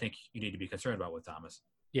thing that I think you need to be concerned about with Thomas.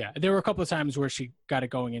 Yeah, there were a couple of times where she got it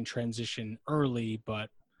going in transition early, but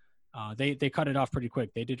they cut it off pretty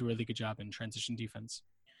quick. They did a really good job in transition defense.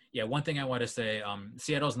 Yeah, one thing I want to say,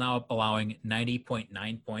 Seattle's now allowing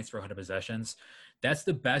 90.9 points for 100 possessions. That's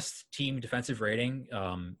the best team defensive rating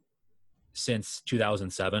since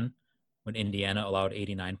 2007, when Indiana allowed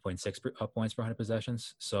 89.6 points per 100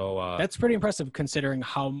 possessions. So that's pretty impressive considering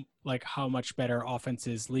how much better offense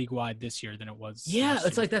is league-wide this year than it was. Yeah,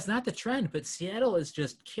 it's like that's not the trend, but Seattle is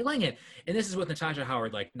just killing it. And this is with Natasha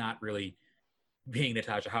Howard, like, not really being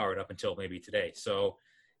Natasha Howard up until maybe today. So,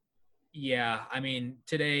 yeah, I mean,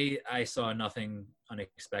 today I saw nothing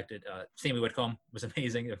unexpected. Sammy Whitcomb was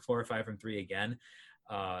amazing, 4 or 5 from 3 again.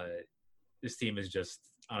 This team is just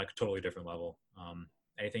on a totally different level.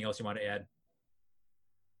 Anything else you want to add?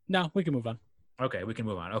 No, we can move on. Okay, we can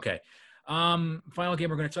move on. Okay. Final game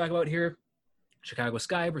we're going to talk about here, Chicago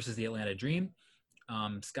Sky versus the Atlanta Dream.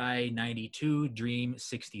 Sky 92, Dream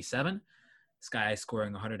 67. Sky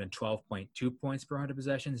scoring 112.2 points per 100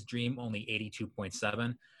 possessions. Dream only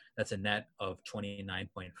 82.7. That's a net of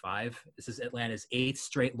 29.5. This is Atlanta's 8th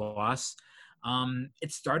straight loss.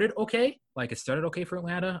 It started okay. It started okay for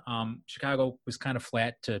Atlanta. Chicago was kind of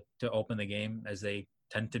flat to open the game, as they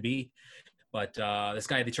tend to be. But this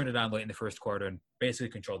guy, they turned it on late in the first quarter and basically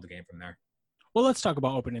controlled the game from there. Well, let's talk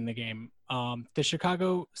about opening the game. The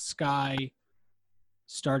Chicago Sky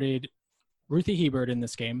started Ruthie Hebert in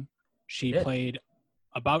this game. She played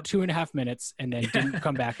about 2.5 minutes and then didn't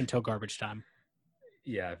come back until garbage time.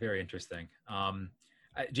 Yeah, very interesting.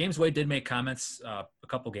 James Wade did make comments a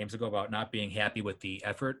couple games ago about not being happy with the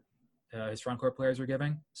effort his front court players were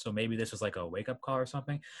giving. So maybe this was like a wake-up call or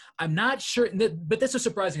something. I'm not sure, but this was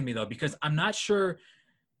surprising to me, though, because I'm not sure.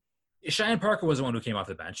 Cheyenne Parker was the one who came off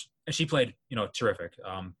the bench, and she played, terrific.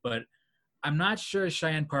 But I'm not sure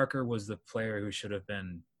Cheyenne Parker was the player who should have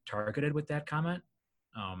been targeted with that comment.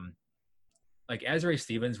 Azurá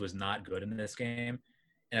Stevens was not good in this game,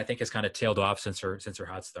 and I think has kind of tailed off since her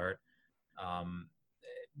hot start.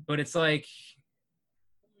 But it's like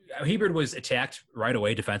Hebert was attacked right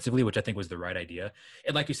away defensively, which I think was the right idea.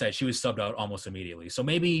 And like you said, she was subbed out almost immediately. So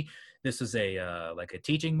maybe this was a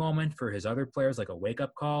teaching moment for his other players, like a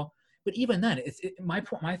wake-up call. But even then,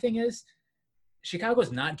 my thing is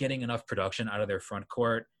Chicago's not getting enough production out of their front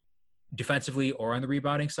court defensively or on the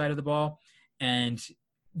rebounding side of the ball. And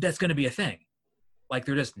that's going to be a thing.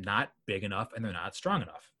 They're just not big enough and they're not strong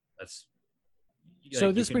enough.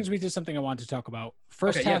 So this brings me to something I wanted to talk about.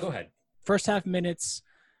 First half, go ahead. First half minutes,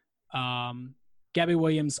 Gabby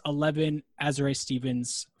Williams 11, Azurá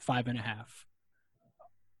Stevens 5.5.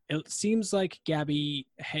 It seems like Gabby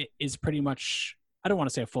is pretty much, I don't want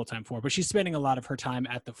to say a full-time four, but she's spending a lot of her time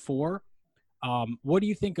at the four. What do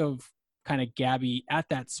you think of kind of Gabby at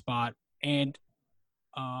that spot? And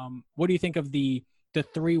what do you think of the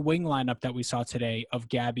three wing lineup that we saw today of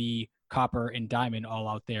Gabby, Copper, and Diamond all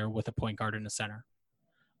out there with a point guard in the center?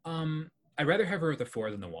 I'd rather have her at the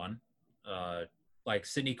 4 than the 1. Like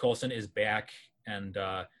Sydney Colson is back and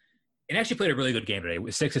actually played a really good game today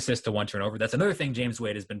with 6 assists to 1 turnover. That's another thing James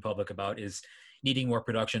Wade has been public about, is needing more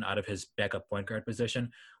production out of his backup point guard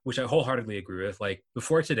position, which I wholeheartedly agree with. Like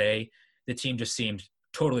before today, the team just seemed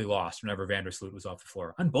totally lost whenever Vandersloot was off the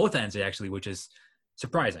floor on both ends, actually, which is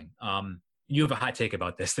surprising. You have a hot take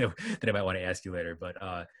about this that I might want to ask you later, but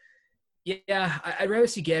yeah, I'd rather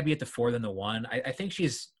see Gabby at the 4 than the 1. I think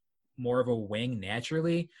she's more of a wing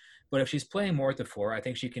naturally, but if she's playing more at the 4, I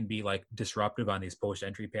think she can be like disruptive on these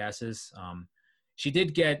post-entry passes. She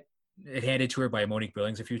did get it handed to her by Monique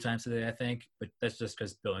Billings a few times today, I think, but that's just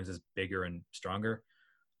because Billings is bigger and stronger.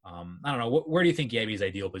 I don't know. Where do you think Gabby's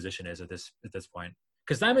ideal position is at this point?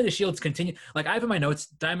 Because Diamond DeShields continue. Like I have in my notes,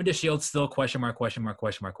 Diamond DeShields still question mark.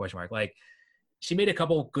 Like she made a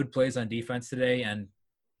couple good plays on defense today and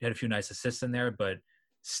had a few nice assists in there, but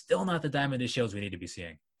still not the Diamond DeShields we need to be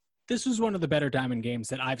seeing. This was one of the better Diamond games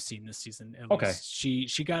that I've seen this season. Okay.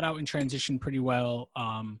 She got out in transition pretty well.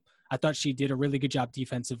 I thought she did a really good job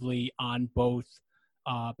defensively on both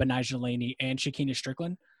Betnijah Laney and Shakina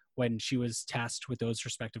Strickland when she was tasked with those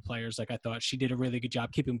respective players. Like I thought she did a really good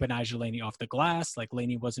job keeping Betnijah Laney off the glass. Like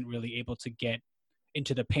Laney wasn't really able to get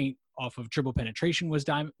into the paint off of dribble penetration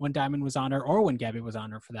when Diamond was on her, or when Gabby was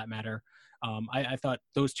on her for that matter. I thought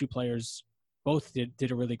those two players both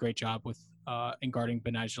did a really great job with in guarding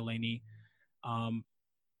Betnijah Laney.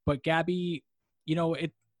 But Gabby, you know,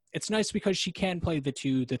 it's nice because she can play the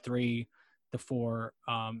 2, the 3, the 4.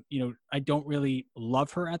 You know, I don't really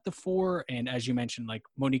love her at the 4. And as you mentioned, like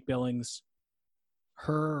Monique Billings,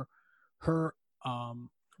 her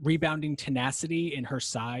rebounding tenacity and her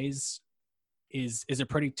size is a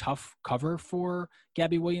pretty tough cover for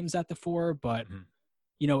Gabby Williams at the 4. But,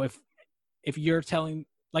 you know, if you're telling,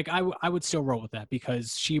 like I would still roll with that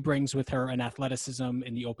because she brings with her an athleticism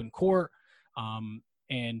in the open court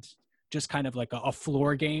and just kind of like a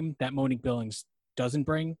floor game that Monique Billings doesn't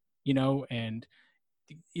bring, you know, and,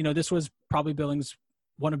 you know, this was probably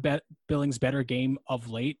one of Billings' better game of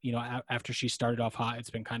late, you know, after she started off hot. It's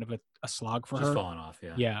been kind of a slog for her. Just falling off,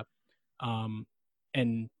 yeah. Yeah.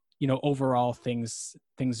 And, you know, overall things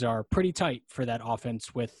are pretty tight for that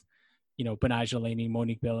offense with, you know, Betnijah Laney,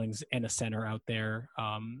 Monique Billings, and a center out there.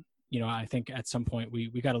 You know, I think at some point we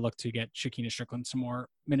got to look to get Shakina Strickland some more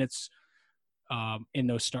minutes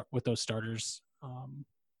with those starters.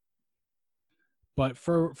 But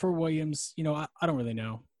for Williams, you know, I don't really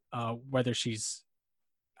know whether she's.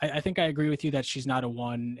 I think I agree with you that she's not a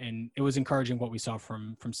 1, and it was encouraging what we saw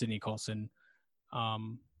from Sydney Colson.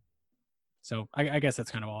 So I guess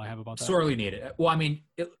that's kind of all I have about that. Sorely needed. Well, I mean,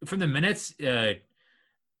 from the minutes,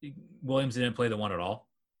 Williams didn't play the 1 at all.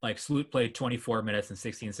 Like Sloot played 24 minutes and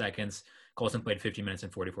 16 seconds. Colson played 50 minutes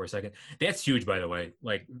and 44 seconds. That's huge, by the way.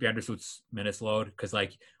 Like Vandersloot's minutes load, because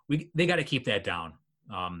like they got to keep that down,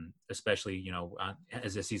 especially, you know,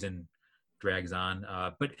 as the season drags on.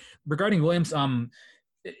 But regarding Williams,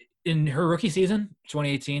 in her rookie season,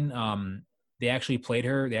 2018, they actually played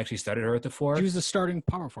her. They actually started her at the 4. She was the starting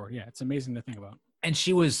power forward. Yeah, it's amazing to think about. And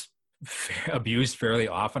she was abused fairly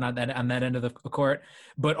often on that end of the court.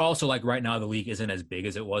 But also, like right now, the league isn't as big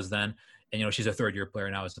as it was then. And, you know, she's a third-year player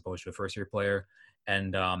now as opposed to a first-year player.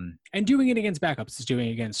 And doing it against backups is doing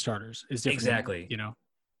it against starters is different. Exactly. You know.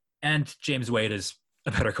 And James Wade is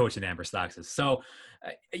a better coach than Amber Stocks is. So,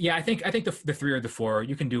 yeah, I think the 3 or the 4,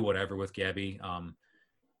 you can do whatever with Gabby.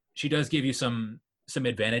 She does give you some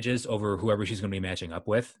advantages over whoever she's going to be matching up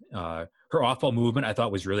with. Her off-ball movement, I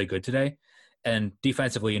thought, was really good today. And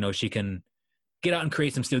defensively, you know, she can get out and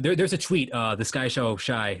create some steal. There's a tweet, the Sky Show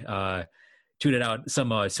Shy tweeted out some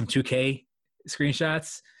 2K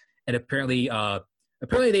screenshots, and apparently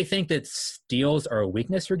they think that steals are a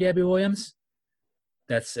weakness for Gabby Williams.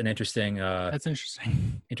 That's an interesting. That's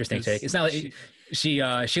interesting. Interesting take. It's not like she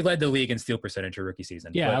led the league in steal percentage her rookie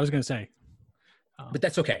season. Yeah, I was going to say. But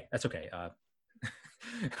that's okay. That's okay.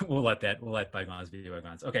 We'll let bygones be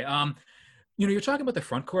bygones. Okay. You know, you're talking about the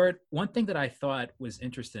front court. One thing that I thought was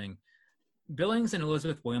interesting, Billings and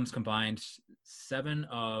Elizabeth Williams combined 7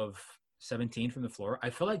 of 17 from the floor.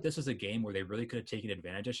 I feel like this was a game where they really could have taken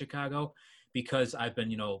advantage of Chicago, because I've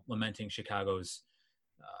been, you know, lamenting Chicago's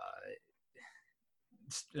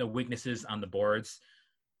weaknesses on the boards.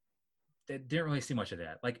 didn't really see much of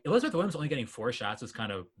that. Like Elizabeth Williams only getting 4 shots was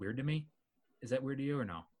kind of weird to me. Is that weird to you or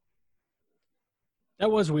no?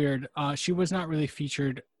 That was weird. She was not really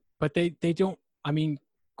featured, but they don't. I mean,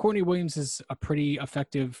 Courtney Williams is a pretty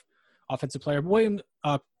effective offensive player.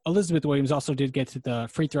 Elizabeth Williams also did get to the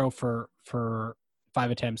free throw for 5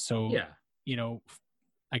 attempts. So Yeah.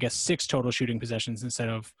 I guess 6 total shooting possessions instead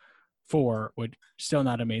of 4, would still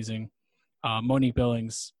not amazing. Monique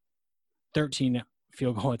Billings, 13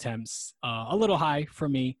 field goal attempts, a little high for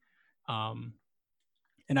me. And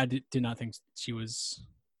I did not think she was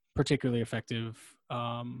particularly effective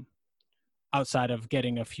outside of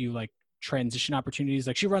getting a few like transition opportunities.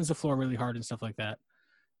 Like she runs the floor really hard and stuff like that.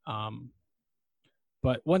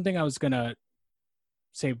 But one thing I was going to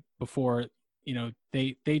say before,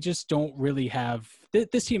 they just don't really have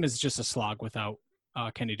this team is just a slog without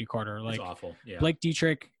Kennedy Carter. Like it's awful. Yeah. Blake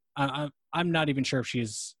Dietrich, I'm not even sure if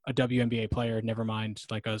she's a WNBA player, never mind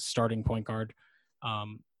like a starting point guard.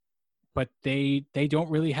 But they don't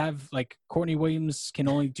really have, like, Courtney Williams can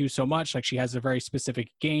only do so much. Like she has a very specific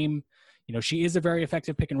game. She is a very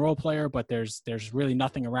effective pick and roll player, but there's really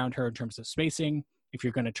nothing around her in terms of spacing. If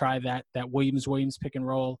you're going to try that Williams pick and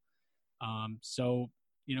roll. So,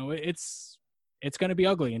 it's going to be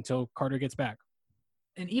ugly until Carter gets back.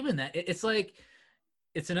 And even that, it's like,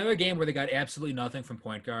 it's another game where they got absolutely nothing from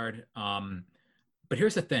point guard. But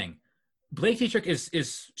here's the thing. Blake Dietrich is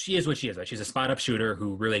what she is. Right? She's a spot-up shooter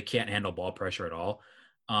who really can't handle ball pressure at all.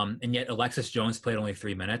 And yet Alexis Jones played only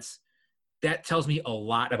 3 minutes. That tells me a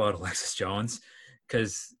lot about Alexis Jones,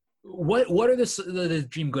 because what are the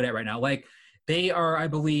Dream good at right now? Like they are, I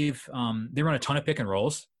believe, they run a ton of pick and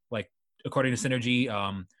rolls. Like according to Synergy,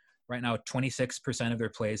 right now 26% of their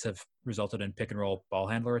plays have resulted in pick and roll ball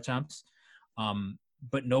handler attempts.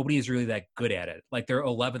 But nobody is really that good at it. Like they're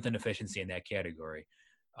 11th in efficiency in that category.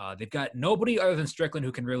 They've got nobody other than Strickland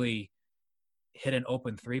who can really hit an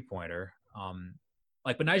open 3-pointer.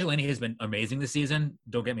 But Nigel Laney has been amazing this season.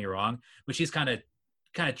 Don't get me wrong, but she's kind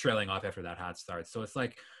of trailing off after that hot start. So it's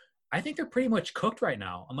like, I think they're pretty much cooked right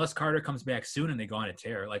now, unless Carter comes back soon and they go on a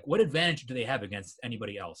tear. Like, what advantage do they have against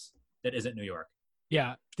anybody else that isn't New York?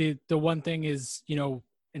 Yeah, the one thing is,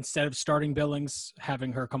 instead of starting Billings,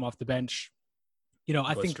 having her come off the bench.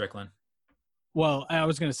 I think Strickland. Well, I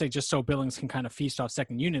was going to say just so Billings can kind of feast off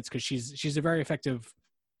second units, because she's a very effective,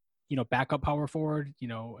 backup power forward.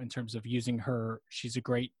 In terms of using her, she's a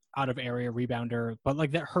great out of area rebounder. But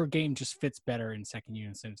like that, her game just fits better in second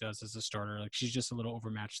units than it does as a starter. Like she's just a little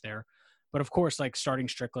overmatched there. But of course, like starting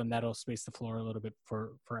Strickland, that'll space the floor a little bit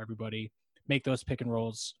for everybody. Make those pick and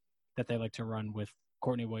rolls that they like to run with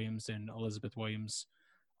Courtney Williams and Elizabeth Williams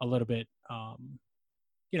a little bit.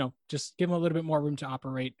 Just give them a little bit more room to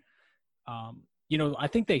operate. I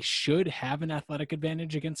think they should have an athletic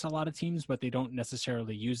advantage against a lot of teams, but they don't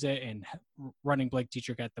necessarily use it. And running Blake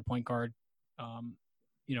Dietrich at the point guard,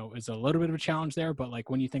 is a little bit of a challenge there. But like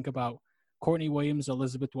when you think about Courtney Williams,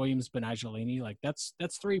 Elizabeth Williams, Betnijah Laney, like that's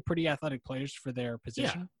 3 pretty athletic players for their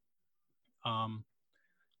position. Yeah.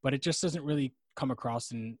 But it just doesn't really come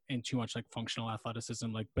across in too much like functional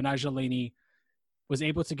athleticism. Like Betnijah Laney was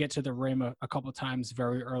able to get to the rim a couple of times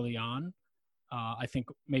very early on. I think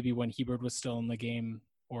maybe when Hebert was still in the game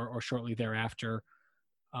or shortly thereafter,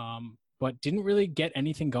 but didn't really get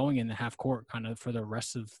anything going in the half court kind of for the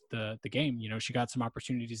rest of the game. She got some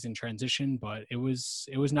opportunities in transition, but it was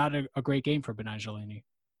not a great game for Betnijah Laney.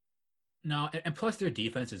 No, and plus their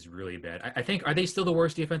defense is really bad. I think, are they still the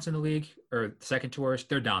worst defense in the league or second to worst?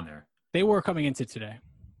 They're down there. They were coming into today.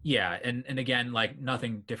 Yeah, and again, like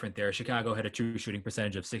nothing different there. Chicago had a true shooting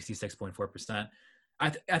percentage of 66.4%.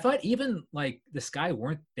 I thought even like the Sky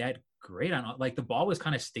weren't that great on, like the ball was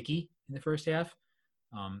kind of sticky in the first half.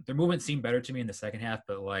 Their movement seemed better to me in the second half,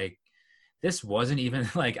 but like this wasn't even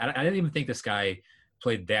like, I didn't even think the Sky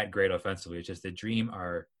played that great offensively. It's just the Dream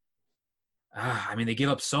are, they give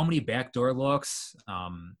up so many backdoor looks.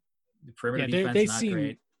 The perimeter defense they not seem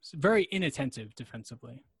great. Very inattentive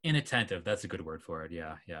defensively. Inattentive, that's a good word for it.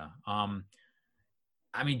 Yeah. Do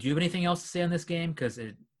you have anything else to say on this game? Because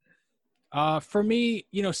for me,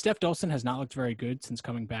 Steph Dolson has not looked very good since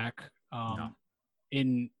coming back. No.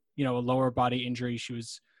 In a lower body injury, she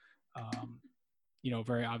was,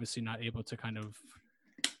 very obviously not able to kind of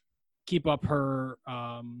keep up her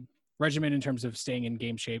regimen in terms of staying in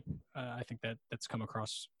game shape. I think that's come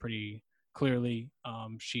across pretty clearly.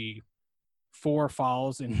 She 4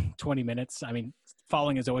 fouls in 20 minutes. I mean,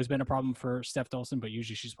 fouling has always been a problem for Steph Dolson, but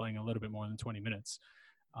usually she's playing a little bit more than 20 minutes.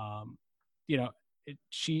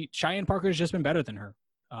 Cheyenne Parker has just been better than her.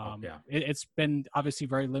 It's been obviously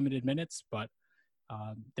very limited minutes, but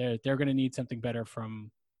they're going to need something better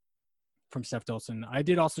from from Steph Dolson. I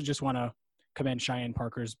did also just want to commend Cheyenne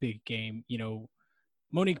Parker's big game. You know,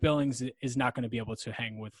 Monique Billings is not going to be able to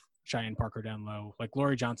hang with Cheyenne Parker down low. Like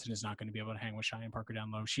Lori Johnson is not going to be able to hang with Cheyenne Parker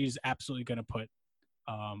down low. She's absolutely going to put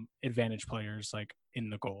advantage players like in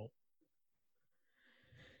the goal.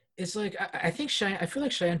 It's like I feel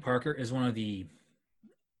like Cheyenne Parker is one of the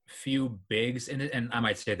few bigs, and I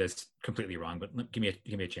might say this completely wrong, but give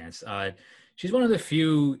me a chance. She's one of the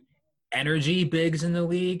few energy bigs in the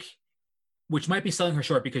league, which might be selling her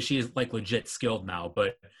short because she is like legit skilled now.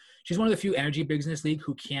 But she's one of the few energy bigs in this league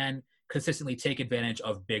who can consistently take advantage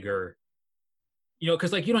of bigger. You know,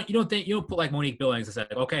 because like you don't put like Monique Billings and say,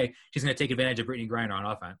 okay, she's going to take advantage of Brittany Griner on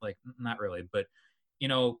offense. Like, not really. But you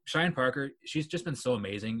know, Cheyenne Parker, she's just been so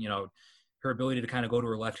amazing. You know, her ability to kind of go to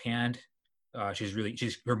her left hand.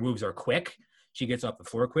 Her moves are quick. She gets off the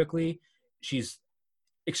floor quickly. She's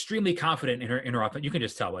extremely confident in her offense. You can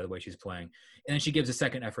just tell by the way she's playing. And then she gives a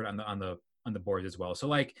second effort on the boards as well. So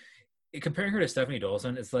like comparing her to Stephanie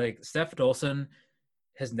Dolson, it's like Steph Dolson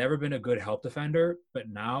has never been a good help defender, but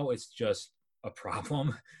now it's just a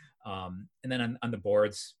problem. And then on the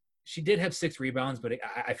boards, she did have 6 rebounds, but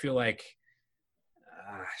I feel like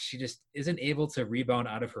she just isn't able to rebound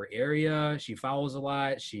out of her area. She fouls a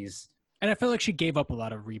lot. And I feel like she gave up a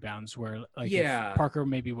lot of rebounds where like if Parker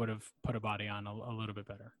maybe would have put a body on a little bit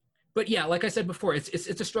better. But yeah, like I said before, it's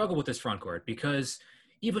a struggle with this front court because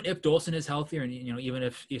even if Dolson is healthier and you know even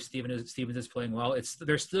if Stevens is playing well,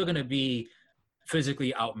 they're still going to be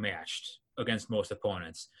physically outmatched against most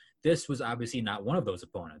opponents. This was obviously not one of those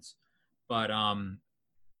opponents, but and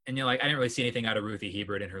you know, like I didn't really see anything out of Ruthie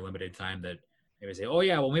Hebert in her limited time that maybe say, oh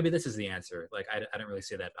yeah, well maybe this is the answer. Like I didn't really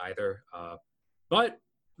see that either. But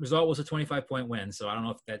result was a 25-point win, so I don't know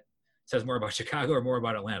if that says more about Chicago or more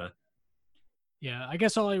about Atlanta. Yeah, I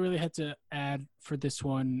guess all I really had to add for this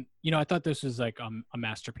one, you know, I thought this was like a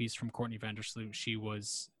masterpiece from Courtney Vandersloot. She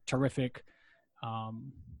was terrific.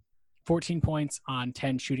 14 points on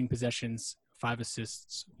 10 shooting possessions, 5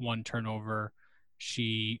 assists, 1 turnover.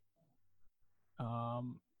 She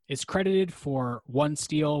is credited for 1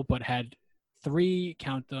 steal, but had 3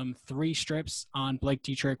 strips on Blake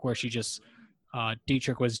Dietrich, where she just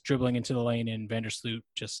Dietrich was dribbling into the lane and Vandersloot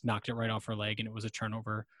just knocked it right off her leg, and it was a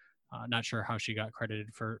turnover. Not sure how she got credited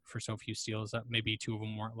for so few steals. Maybe 2 of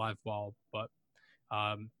them weren't live ball, but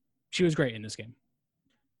she was great in this game.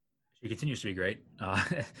 She continues to be great.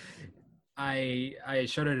 I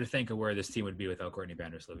shudder to think of where this team would be without Courtney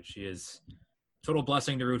Vandersloot. She is a total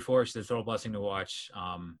blessing to root for. She's a total blessing to watch.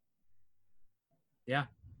 Yeah,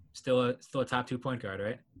 still a top 2 point guard,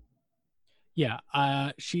 right? Yeah,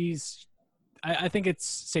 I think it's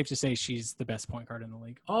safe to say she's the best point guard in the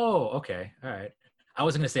league. Oh, okay. All right. I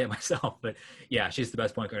wasn't going to say it myself, but yeah, she's the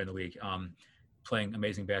best point guard in the league. Playing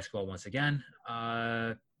amazing basketball once again.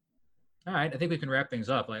 All right. I think we can wrap things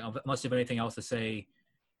up. Like, unless you have anything else to say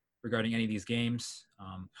regarding any of these games.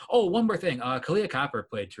 One more thing. Kahleah Copper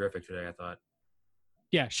played terrific today, I thought.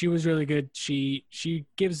 Yeah, she was really good. She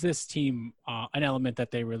gives this team an element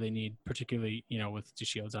that they really need, particularly, you know, with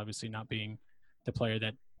DeShields obviously not being the player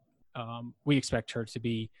that we expect her to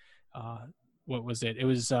be. What was it? It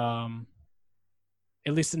was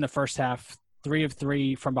at least in the first half, 3 of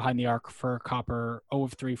 3 from behind the arc for Copper, 0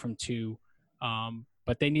 of 3 from 2.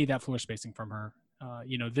 But they need that floor spacing from her.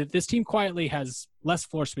 You know, this team quietly has less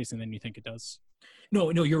floor spacing than you think it does. No,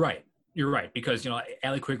 you're right. You're right. Because, you know,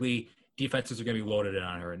 Allie Quigley, defenses are going to be loaded in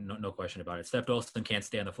on her. No question about it. Steph Dolson can't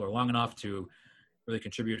stay on the floor long enough to really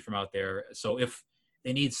contribute from out there. So if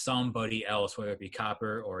they need somebody else, whether it be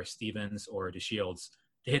Copper or Stevens or DeShields,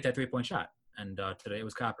 to hit that 3-point shot. And today it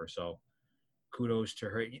was Copper. So kudos to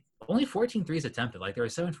her. Only 14 threes attempted. Like, there were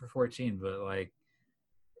 7 for 14, but like,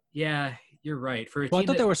 yeah, you're right. I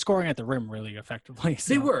thought they were scoring at the rim really effectively.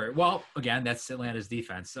 So. They were. Well, again, that's Atlanta's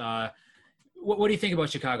defense. What do you think about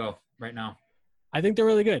Chicago right now? I think they're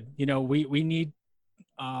really good. You know, we need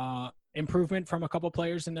improvement from a couple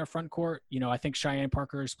players in their front court. You know, I think Cheyenne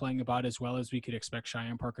Parker is playing about as well as we could expect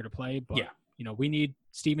Cheyenne Parker to play. But, yeah, you know, we need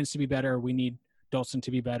Stevens to be better. We need Dolson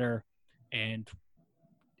to be better. And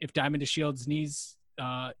if Diamond DeShields' knees,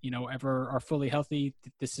 you know, ever are fully healthy,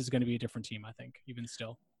 this is going to be a different team, I think, even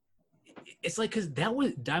still. It's like, because that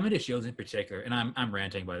was Diamond DeShields in particular, and I'm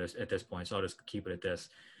ranting by this at this point, so I'll just keep it at this.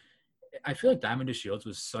 I feel like Diamond DeShields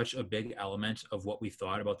was such a big element of what we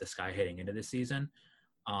thought about the Sky heading into this season.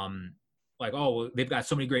 Like, oh, they've got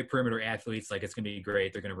so many great perimeter athletes, like it's going to be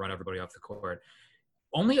great. They're going to run everybody off the court.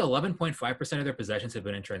 Only 11.5% of their possessions have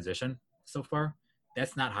been in transition so far.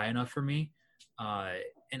 That's not high enough for me.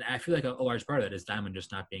 And I feel like a large part of that is Diamond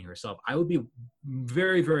just not being herself. I would be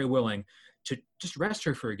very, very willing to just rest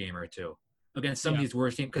her for a game or two. against some of these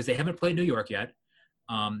worst teams because they haven't played New York yet.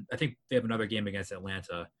 I think they have another game against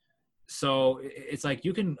Atlanta. So it's like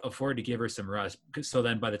you can afford to give her some rest. So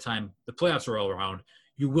then by the time the playoffs are all around,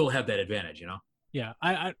 you will have that advantage, you know? Yeah.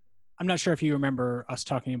 I'm not sure if you remember us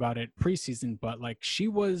talking about it preseason, but like she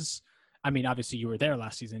was, I mean, obviously you were there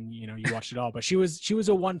last season, you know, you watched it all, but she was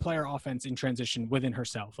a one player offense in transition within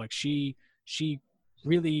herself. Like she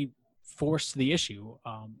really forced the issue,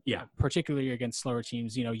 particularly against slower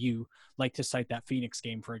teams. You know, you like to cite that Phoenix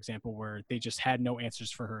game, for example, where they just had no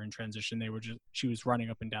answers for her in transition. She was running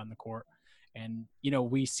up and down the court. And, you know,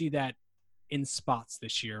 we see that in spots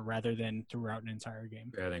this year rather than throughout an entire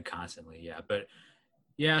game. Rather than constantly, yeah. But,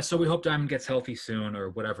 yeah, so we hope Diamond gets healthy soon or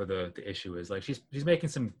whatever the issue is. Like, she's making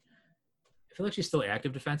some – I feel like she's still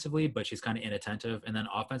active defensively, but she's kind of inattentive. And then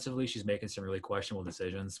offensively, she's making some really questionable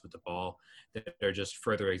decisions with the ball that are just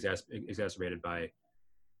further exacerbated by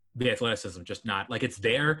the athleticism. Just not – like, it's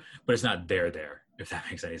there, but it's not there, if that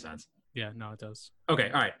makes any sense. Yeah, no, it does.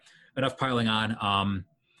 Okay, all right. Enough piling on.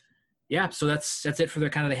 Yeah, so that's it for the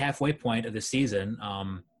kind of the halfway point of the season.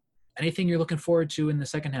 Anything you're looking forward to in the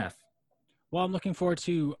second half? Well, I'm looking forward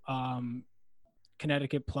to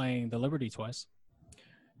Connecticut playing the Liberty twice.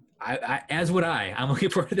 As would I. I'm looking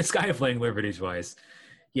forward to this guy playing Liberty twice.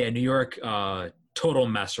 Yeah, New York, total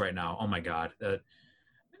mess right now. Oh, my God.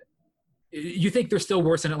 You think they're still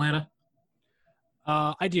worse than Atlanta?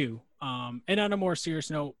 I do. And on a more serious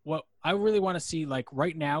note, what I really want to see, like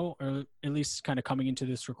right now, or at least kind of coming into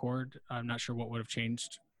this record, I'm not sure what would have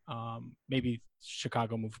changed. Maybe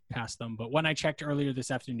Chicago moved past them, but when I checked earlier this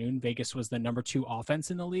afternoon, Vegas was the number 2 offense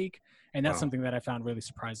in the league, and that's something that I found really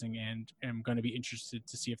surprising, and am going to be interested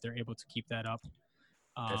to see if they're able to keep that up.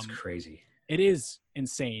 That's crazy. It is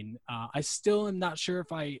insane. I still am not sure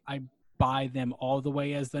if I buy them all the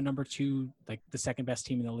way as the number 2, like the second best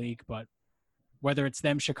team in the league, but whether it's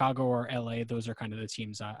them, Chicago, or LA, those are kind of the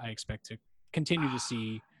teams I expect to continue to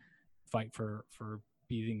see fight for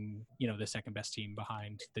being, you know, the second best team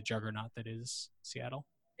behind the juggernaut that is Seattle.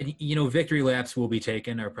 And, you know, victory laps will be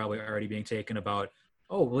taken, or probably already being taken about,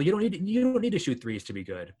 oh, well, you don't need to shoot threes to be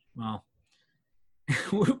good. Well,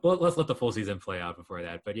 let's let the full season play out before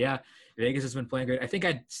that. But yeah, Vegas has been playing great. I think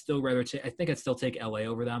I'd still take LA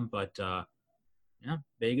over them, but yeah,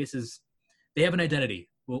 they have an identity.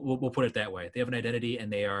 We'll put it that way. They have an identity,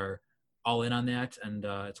 and they are all in on that, and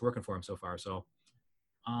it's working for them so far. So,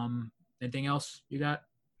 anything else you got?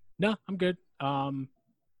 No, I'm good.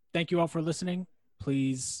 Thank you all for listening.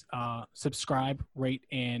 Please subscribe, rate,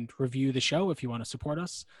 and review the show if you want to support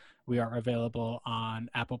us. We are available on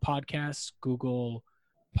Apple Podcasts, Google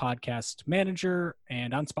Podcast Manager,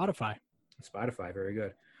 and on Spotify. Spotify, very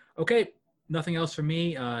good. Okay, nothing else from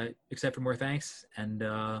me except for more thanks, and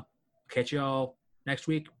catch you all next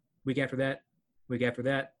week after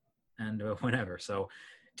that, and whenever. So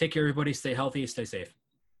take care, everybody. Stay healthy. Stay safe.